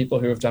lot of people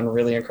who have done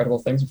really incredible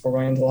things before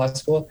going into law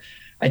school,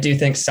 I do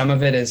think some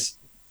of it is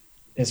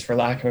for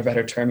lack of a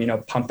better term,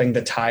 pumping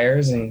the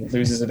tires and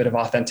loses a bit of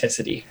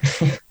authenticity.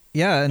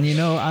 Yeah. And,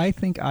 I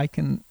think I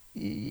can,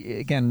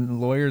 again,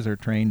 lawyers are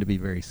trained to be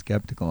very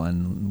skeptical,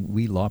 and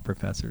we law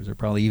professors are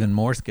probably even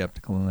more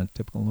skeptical than a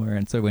typical lawyer.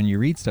 And so when you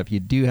read stuff,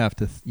 you do have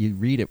to, you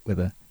read it with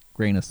a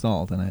grain of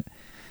salt in it.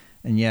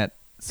 And yet,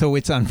 so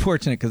it's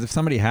unfortunate because if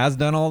somebody has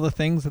done all the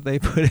things that they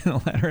put in a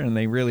letter and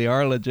they really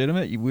are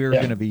legitimate, we're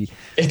going to be.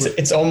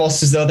 It's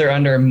almost as though they're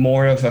under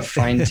more of a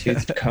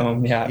fine-toothed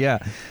comb. Yeah. Yeah,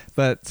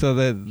 but so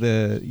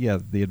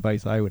the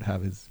advice I would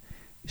have is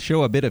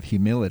show a bit of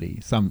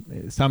humility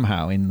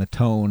somehow in the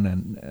tone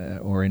and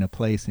or in a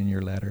place in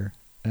your letter,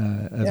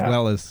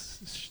 well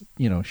as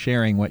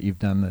sharing what you've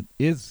done that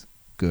is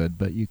good,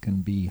 but you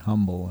can be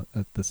humble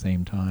at the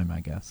same time, I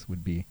guess,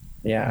 would be.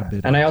 Yeah.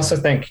 And I also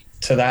think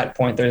to that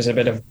point, there's a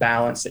bit of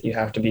balance that you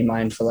have to be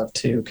mindful of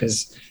too,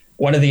 because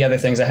one of the other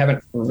things, I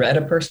haven't read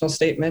a personal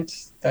statement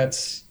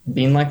that's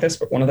been like this,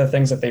 but one of the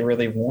things that they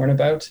really warn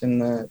about in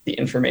the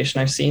information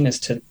I've seen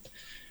is to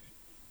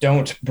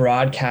don't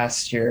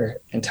broadcast your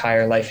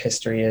entire life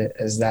history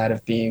as that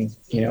of being,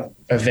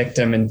 a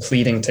victim and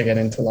pleading to get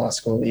into law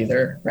school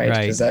either. Right.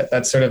 Because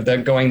that's sort of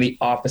going the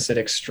opposite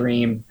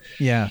extreme.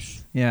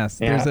 Yes. Yeah.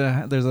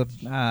 There's a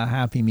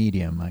happy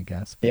medium, I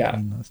guess.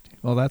 Between those two.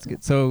 Well, that's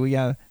good. So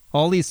yeah,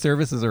 all these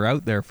services are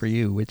out there for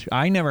you, which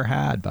I never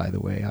had, by the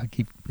way. I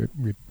keep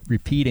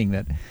repeating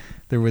that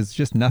there was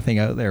just nothing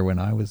out there when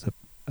I was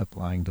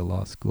applying to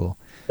law school.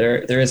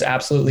 There is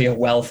absolutely a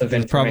wealth of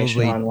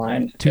information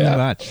online. Too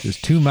much.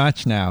 There's too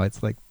much now.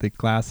 It's like the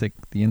classic.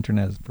 The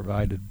internet has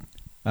provided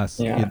us.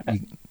 Yeah.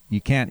 You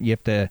can't. You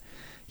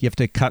have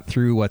to cut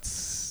through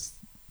what's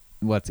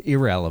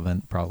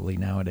irrelevant probably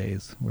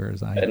nowadays.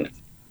 Whereas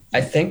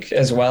I think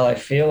as well. I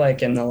feel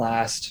like in the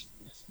last,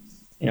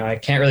 I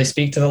can't really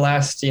speak to the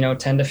last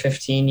 10 to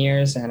 15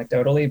 years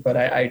anecdotally, but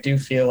I do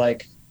feel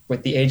like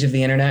with the age of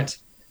the internet,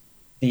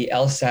 the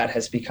LSAT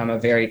has become a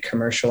very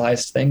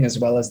commercialized thing, as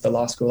well as the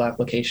law school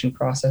application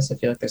process. I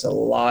feel like there's a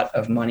lot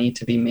of money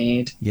to be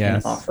made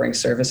in offering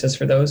services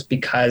for those,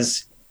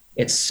 because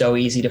it's so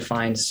easy to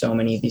find so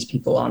many of these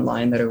people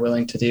online that are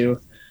willing to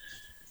do,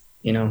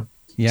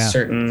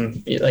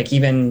 certain, like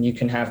even you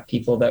can have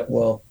people that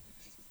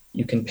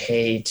you can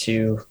pay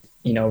to,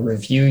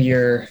 review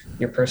your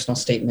personal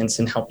statements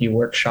and help you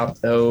workshop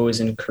those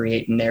and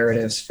create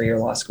narratives for your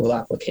law school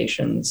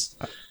applications.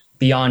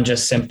 Beyond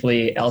just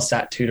simply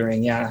LSAT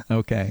tutoring. Yeah.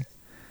 Okay.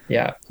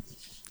 Yeah.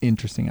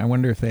 Interesting. I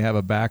wonder if they have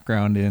a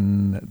background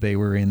they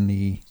were in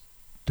the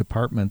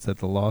departments at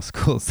the law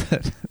schools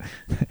that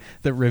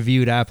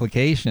reviewed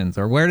applications,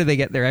 or where do they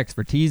get their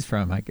expertise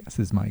from, I guess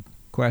is my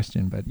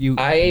question. But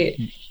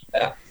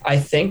I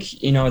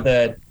think,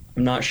 I'm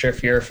not sure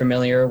if you're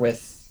familiar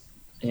with,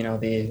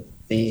 the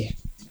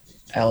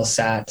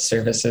LSAT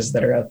services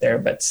that are out there,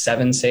 but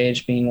Seven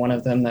Sage being one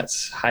of them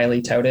that's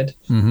highly touted.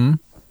 Mm-hmm.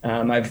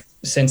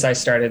 Since I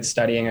started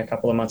studying a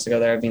couple of months ago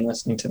there, I've been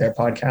listening to their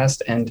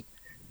podcast, and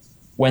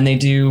when they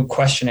do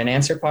question and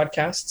answer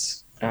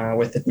podcasts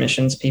with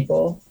admissions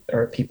people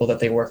or people that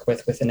they work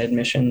with within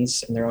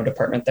admissions in their own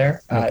department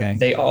there,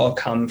 they all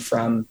come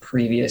from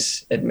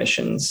previous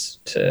admissions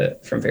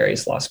from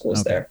various law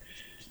schools there.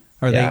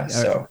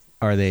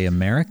 Are they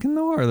American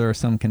though, or are there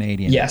some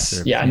Canadians?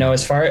 Yes. Yeah. No,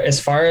 as far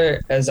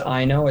as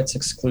I know, it's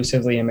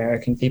exclusively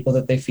American people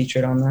that they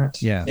featured on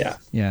that.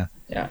 Yeah.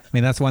 I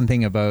mean, that's one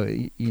thing about,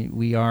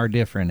 we are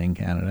different in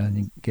Canada.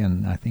 And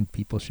again, I think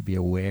people should be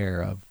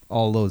aware of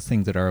all those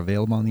things that are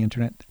available on the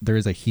internet. There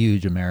is a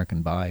huge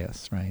American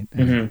bias, right?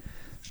 Mm-hmm.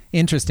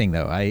 Interesting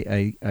though.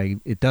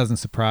 It doesn't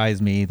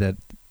surprise me that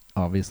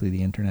obviously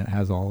the internet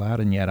has all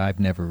that, and yet I've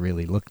never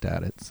really looked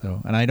at it.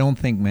 So, and I don't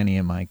think many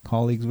of my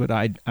colleagues would.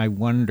 I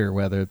wonder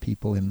whether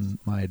people in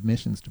my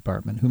admissions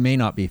department, who may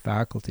not be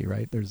faculty,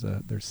 right? There's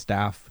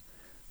staff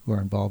who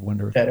are involved.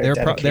 Wonder if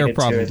they're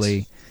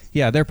probably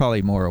they're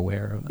probably more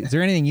aware of it. Is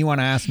there anything you want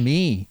to ask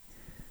me?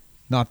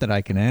 Not that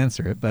I can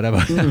answer it, but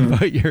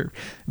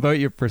about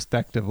your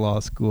prospective law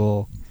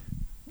school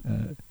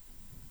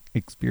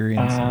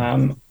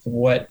experience.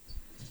 What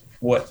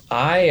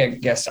I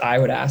guess I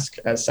would ask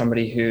as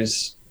somebody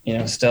who's,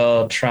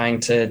 still trying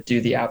to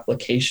do the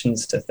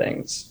applications to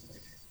things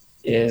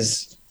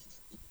is,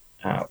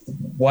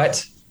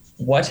 what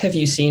have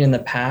you seen in the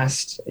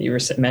past? You were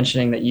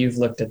mentioning that you've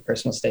looked at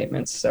personal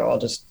statements. So I'll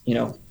just,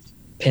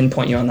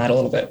 pinpoint you on that a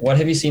little bit. What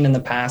have you seen in the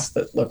past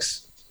that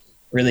looks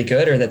really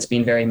good, or that's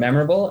been very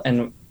memorable,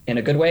 and in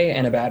a good way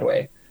and a bad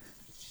way?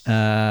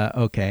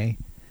 Okay.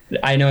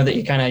 I know that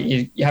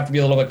you have to be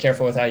a little bit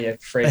careful with how you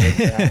phrase it,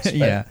 perhaps, but.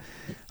 Yeah.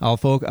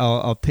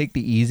 I'll take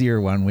the easier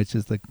one, which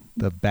is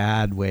the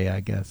bad way, I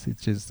guess.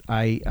 It's just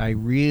I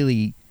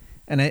really,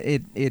 and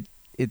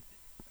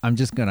I'm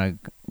just gonna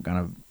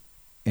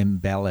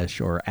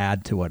embellish or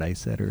add to what I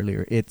said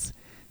earlier. It's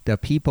the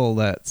people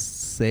that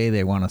say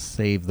they want to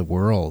save the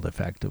world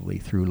effectively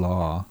through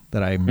law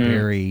that I'm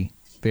very,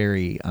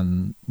 very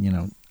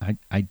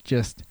I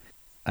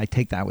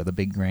take that with a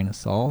big grain of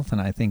salt,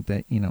 and I think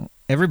that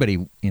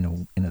everybody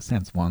in a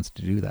sense wants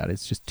to do that.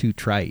 It's just too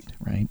trite,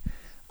 right?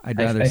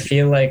 I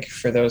feel like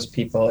for those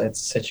people, it's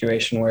a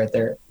situation where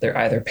they're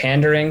either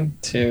pandering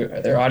to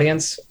their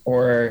audience,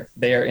 or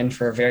they are in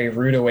for a very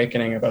rude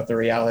awakening about the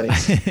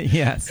realities.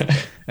 Yes.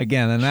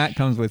 Again, and that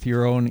comes with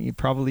your own,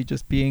 probably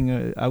just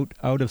being out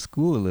of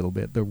school a little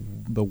bit.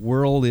 The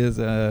world is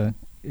a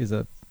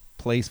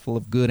place full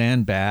of good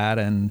and bad,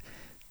 and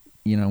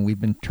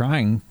we've been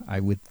trying. I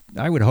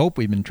would hope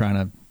we've been trying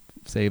to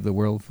save the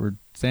world for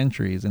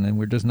centuries, and then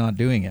we're just not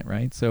doing it,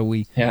 right? So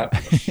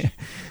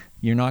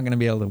you're not going to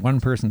be able to, one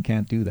person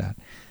can't do that.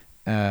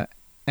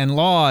 And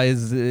law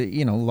is,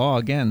 law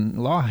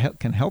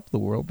can help the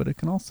world, but it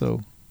can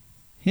also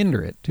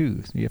hinder it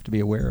too. So you have to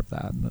be aware of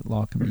that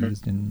law can be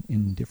used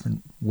in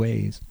different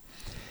ways.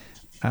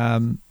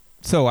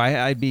 So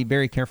I'd be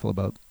very careful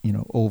about,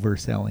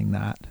 overselling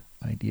that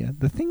idea.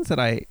 The things that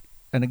I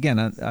and again,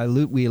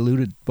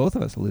 both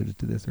of us alluded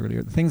to this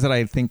earlier. The things that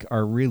I think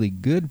are really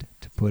good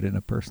to put in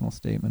a personal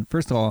statement.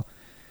 First of all,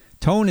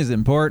 tone is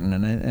important,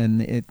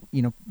 and it,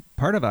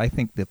 part of it, I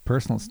think the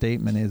personal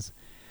statement is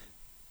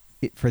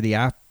for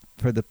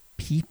the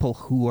people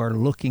who are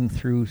looking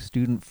through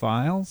student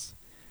files.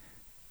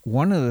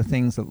 One of the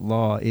things that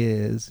law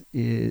is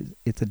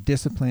it's a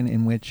discipline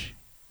in which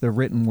the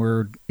written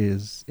word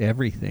is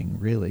everything,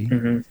 really.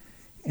 Mm-hmm.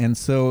 And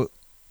so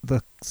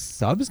the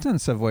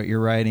substance of what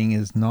you're writing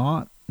is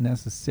not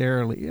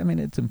necessarily,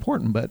 it's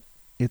important, but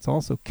it's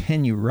also,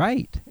 can you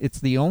write? It's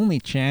the only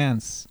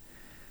chance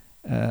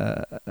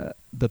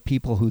the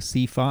people who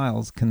see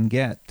files can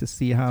get to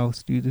see how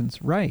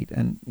students write.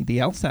 And the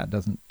LSAT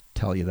doesn't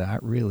tell you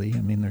that, really.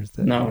 There's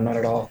No, not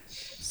at all.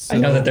 So, I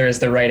know that there is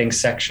the writing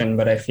section,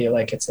 but I feel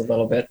like it's a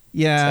little bit.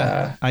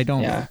 I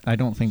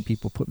don't think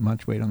people put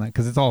much weight on that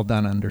because it's all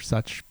done under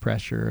such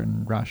pressure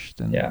and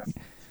rushed. And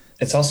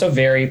it's also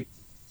very,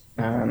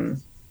 very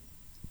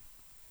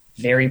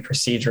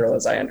procedural,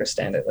 as I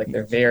understand it. Like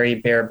they're very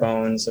bare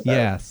bones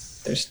about.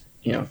 There's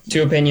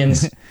 2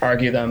 opinions,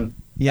 argue them.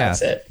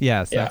 That's it.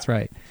 That's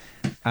right.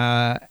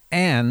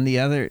 And the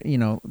other,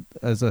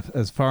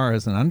 as far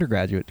as an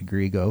undergraduate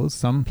degree goes,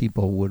 some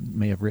people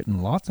may have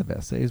written lots of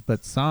essays,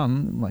 but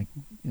some, like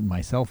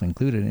myself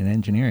included in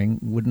engineering,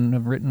 wouldn't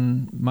have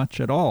written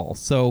much at all.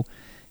 So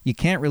you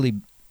can't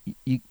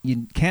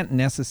you can't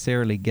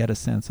necessarily get a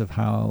sense of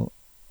how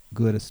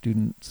good a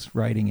student's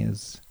writing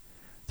is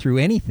through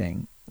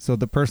anything. So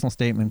the personal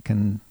statement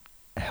can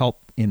help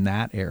in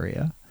that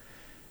area.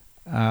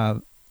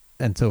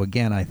 And so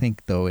again, I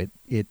think though it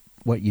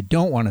what you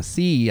don't want to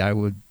see,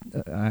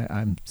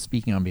 I'm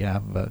speaking on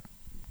behalf of a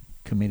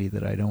committee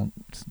that I don't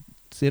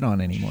sit on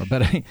anymore,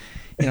 but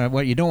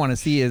what you don't want to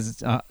see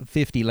is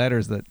 50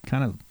 letters that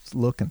kind of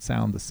look and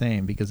sound the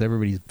same because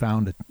everybody's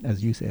found,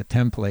 as you say, a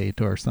template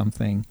or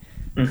something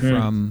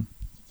from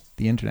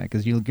the internet,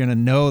 because you're going to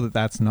know that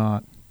that's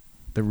not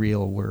the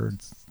real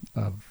words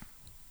of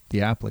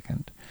the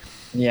applicant.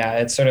 Yeah,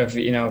 it's sort of,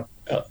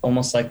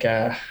 almost like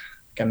a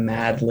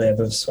Mad Lib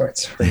of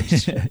sorts, where you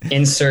just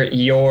insert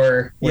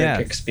your work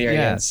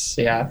experience.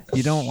 Yeah.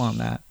 You don't want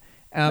that.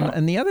 No.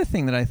 And the other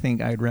thing that I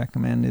think I'd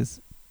recommend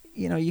is,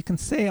 you can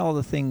say all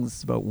the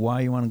things about why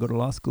you want to go to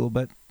law school,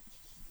 but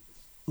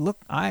look,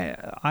 I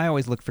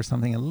always look for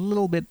something a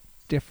little bit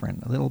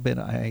different, a little bit,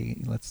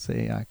 let's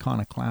say,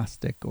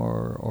 iconoclastic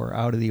or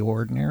out of the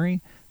ordinary,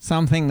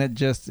 something that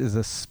just is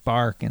a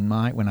spark in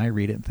when I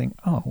read it and think,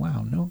 oh,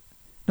 wow,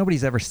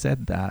 nobody's ever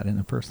said that in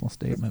a personal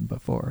statement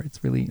before.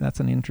 That's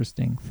an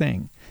interesting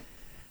thing.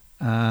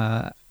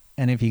 And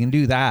if you can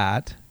do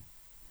that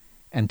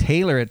and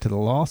tailor it to the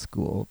law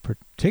school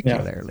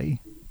particularly,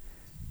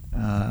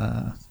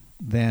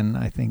 then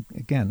I think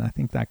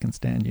that can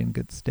stand you in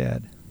good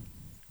stead.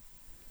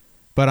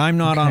 But I'm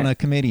not on a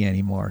committee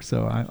anymore,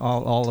 so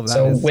all of that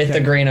so is... So with a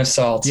grain of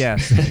salt.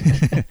 Yes.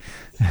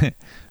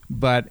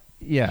 But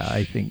yeah,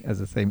 I think,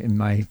 as I say, in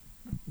my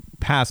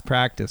past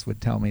practice would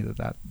tell me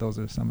that those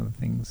are some of the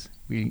things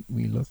we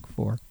look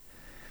for.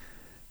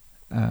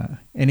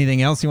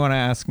 Anything else you want to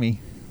ask me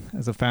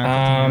as a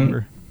faculty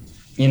member?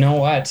 You know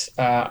what?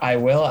 I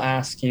will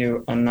ask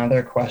you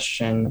another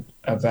question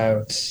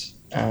about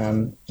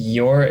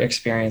your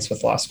experience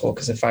with law school,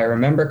 because if I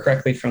remember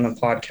correctly from the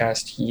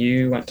podcast,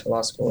 you went to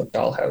law school at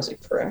Dalhousie,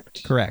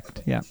 correct?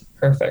 Correct, yeah.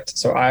 Perfect.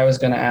 So I was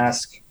going to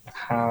ask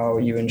how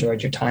you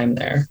enjoyed your time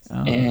there,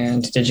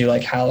 and did you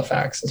like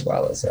Halifax as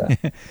well as a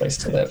place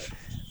to live?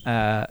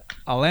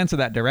 I'll answer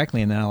that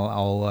directly, and then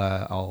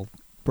I'll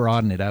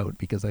broaden it out,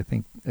 because I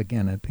think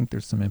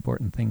there's some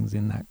important things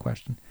in that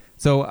question.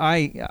 So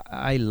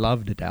I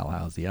loved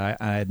Dalhousie. I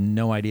had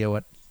no idea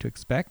what to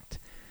expect.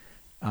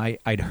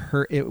 I'd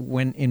heard it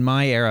when in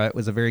my era it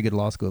was a very good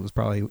law school. It was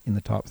probably in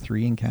the top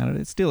 3 in Canada.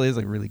 It still is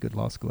a really good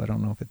law school. I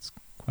don't know if it's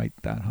quite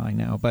that high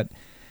now, but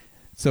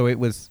so it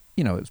was.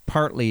 It was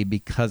partly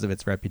because of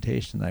its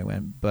reputation that I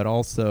went, but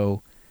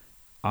also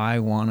I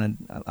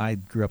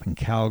grew up in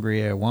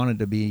Calgary. I wanted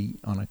to be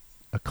on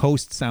a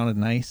coast. Sounded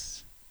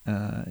nice,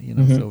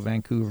 so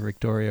Vancouver,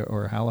 Victoria,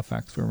 or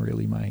Halifax were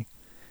really my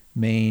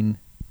main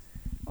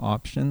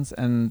options,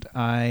 and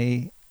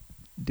I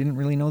didn't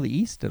really know the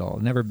East at all.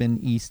 Never been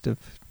east of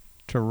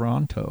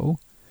Toronto,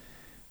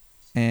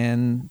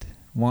 and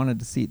wanted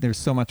to see. There's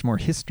so much more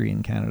history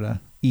in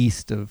Canada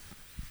east of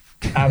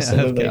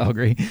absolutely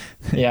Calgary.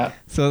 Yeah.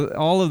 So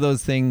all of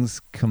those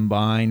things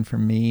combined for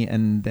me,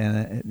 and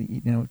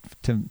then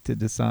to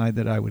decide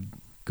that I would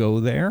go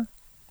there,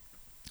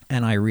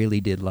 and I really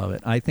did love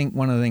it. I think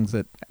one of the things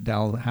that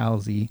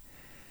Dalhousie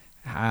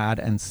had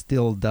and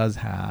still does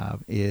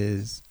have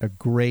is a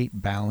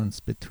great balance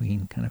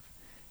between kind of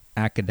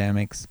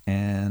academics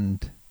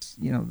and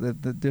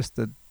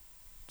the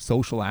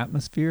social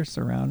atmosphere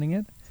surrounding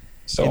it.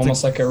 So it's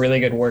almost like a really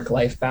good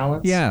work-life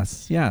balance.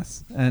 Yes.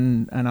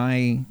 And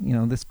I,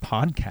 this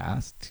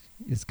podcast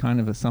is kind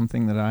of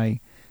something that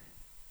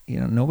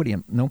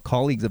no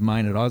colleagues of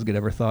mine at Osgoode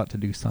ever thought to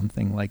do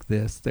something like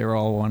this. They're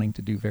all wanting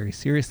to do very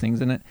serious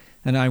things.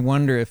 And I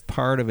wonder if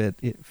part of it,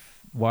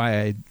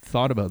 why I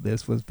thought about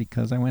this was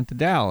because I went to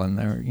Dal, and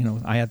there,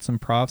 I had some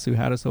profs who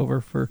had us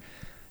over for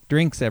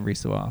drinks every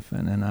so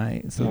often, and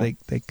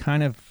they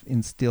kind of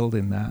instilled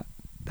in that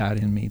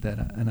in me,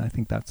 and I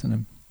think that's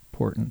an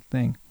important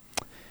thing.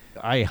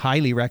 I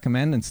highly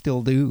recommend and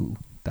still do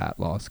that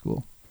law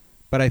school.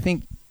 But I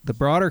think the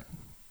broader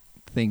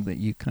thing that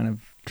you kind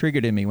of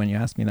triggered in me when you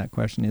asked me that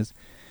question is,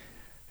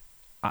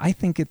 I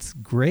think it's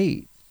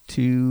great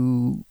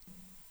to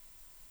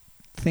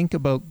think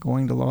about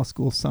going to law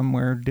school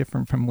somewhere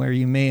different from where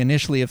you may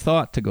initially have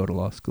thought to go to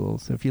law school.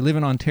 So if you live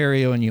in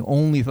Ontario and you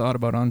only thought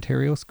about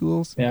Ontario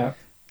schools,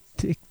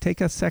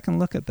 take a second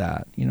look at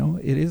that.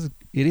 It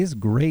is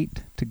great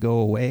to go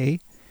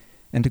away,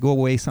 and to go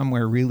away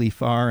somewhere really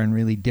far and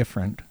really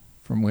different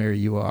from where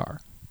you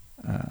are.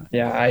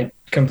 I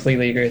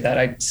completely agree with that.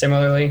 I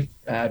similarly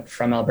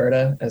from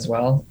Alberta as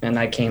well, and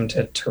I came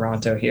to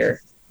Toronto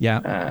here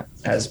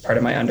as part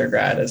of my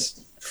undergrad,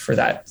 as for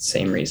that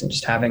same reason,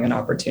 just having an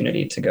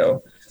opportunity to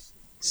go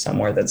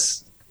somewhere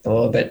that's a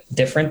little bit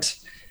different.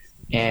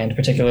 And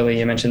particularly,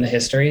 you mentioned the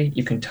history.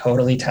 You can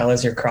totally tell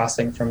as you're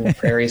crossing from the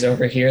prairies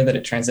over here that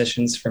it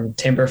transitions from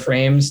timber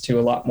frames to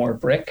a lot more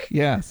brick.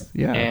 Yes,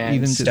 yeah, and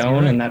even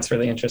stone, and that's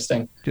really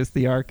interesting. Just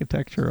the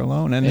architecture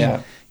alone,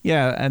 and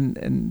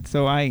and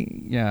so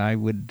I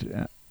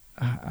would.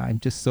 I'm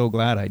just so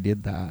glad I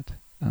did that.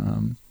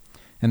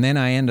 And then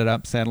I ended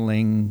up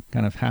settling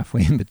kind of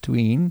halfway in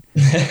between,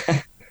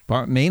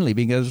 mainly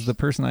because the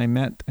person I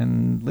met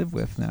and live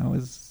with now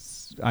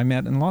I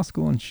met in law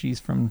school, and she's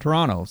from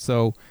Toronto.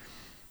 So,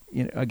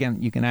 again,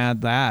 you can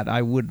add that.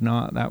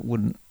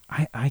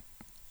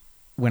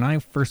 When I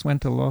first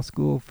went to law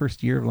school,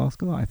 first year of law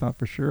school, I thought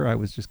for sure I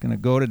was just going to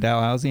go to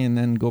Dalhousie and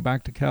then go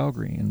back to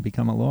Calgary and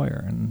become a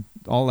lawyer. And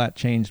all that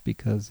changed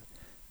because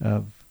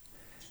of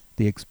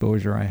the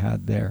exposure I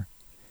had there.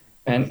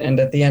 And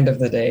at the end of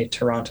the day,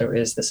 Toronto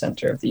is the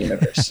center of the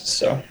universe.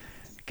 So,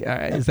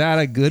 is that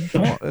a good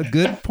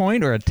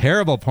point or a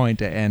terrible point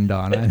to end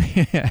on?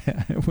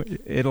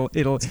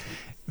 It'll.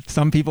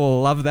 Some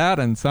people love that,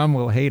 and some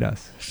will hate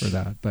us for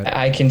that. But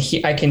I can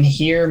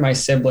hear my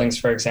siblings,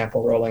 for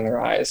example, rolling their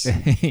eyes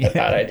at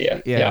that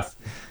idea.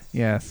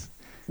 Yes.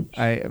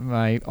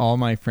 All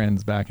my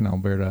friends back in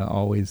Alberta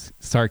always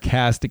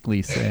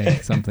sarcastically say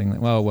something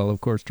like, well,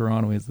 of course,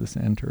 Toronto is the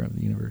center of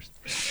the universe.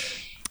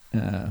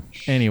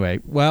 Anyway,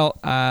 well,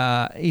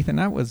 Ethan,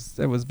 that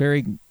was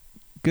very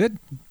good.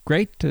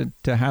 Great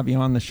to have you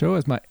on the show.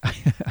 As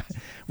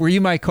were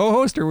you my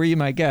co-host or were you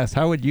my guest?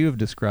 How would you have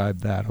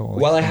described that whole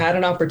Well, I had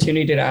an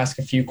opportunity to ask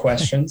a few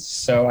questions,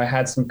 so I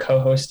had some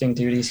co-hosting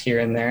duties here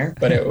and there,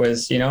 but it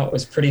was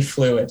pretty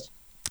fluid.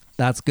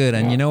 That's good.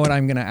 And you know what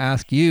I'm going to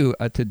ask you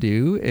to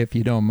do, if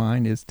you don't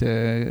mind, is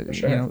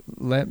to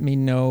let me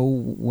know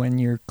when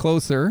you're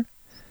closer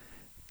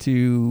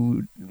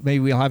to, maybe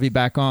we'll have you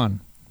back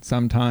on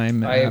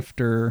sometime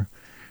after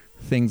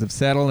things have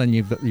settled and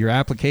your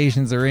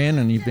applications are in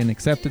and you've been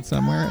accepted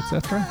somewhere,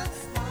 etc.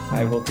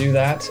 I will do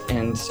that,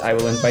 and I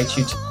will invite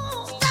you to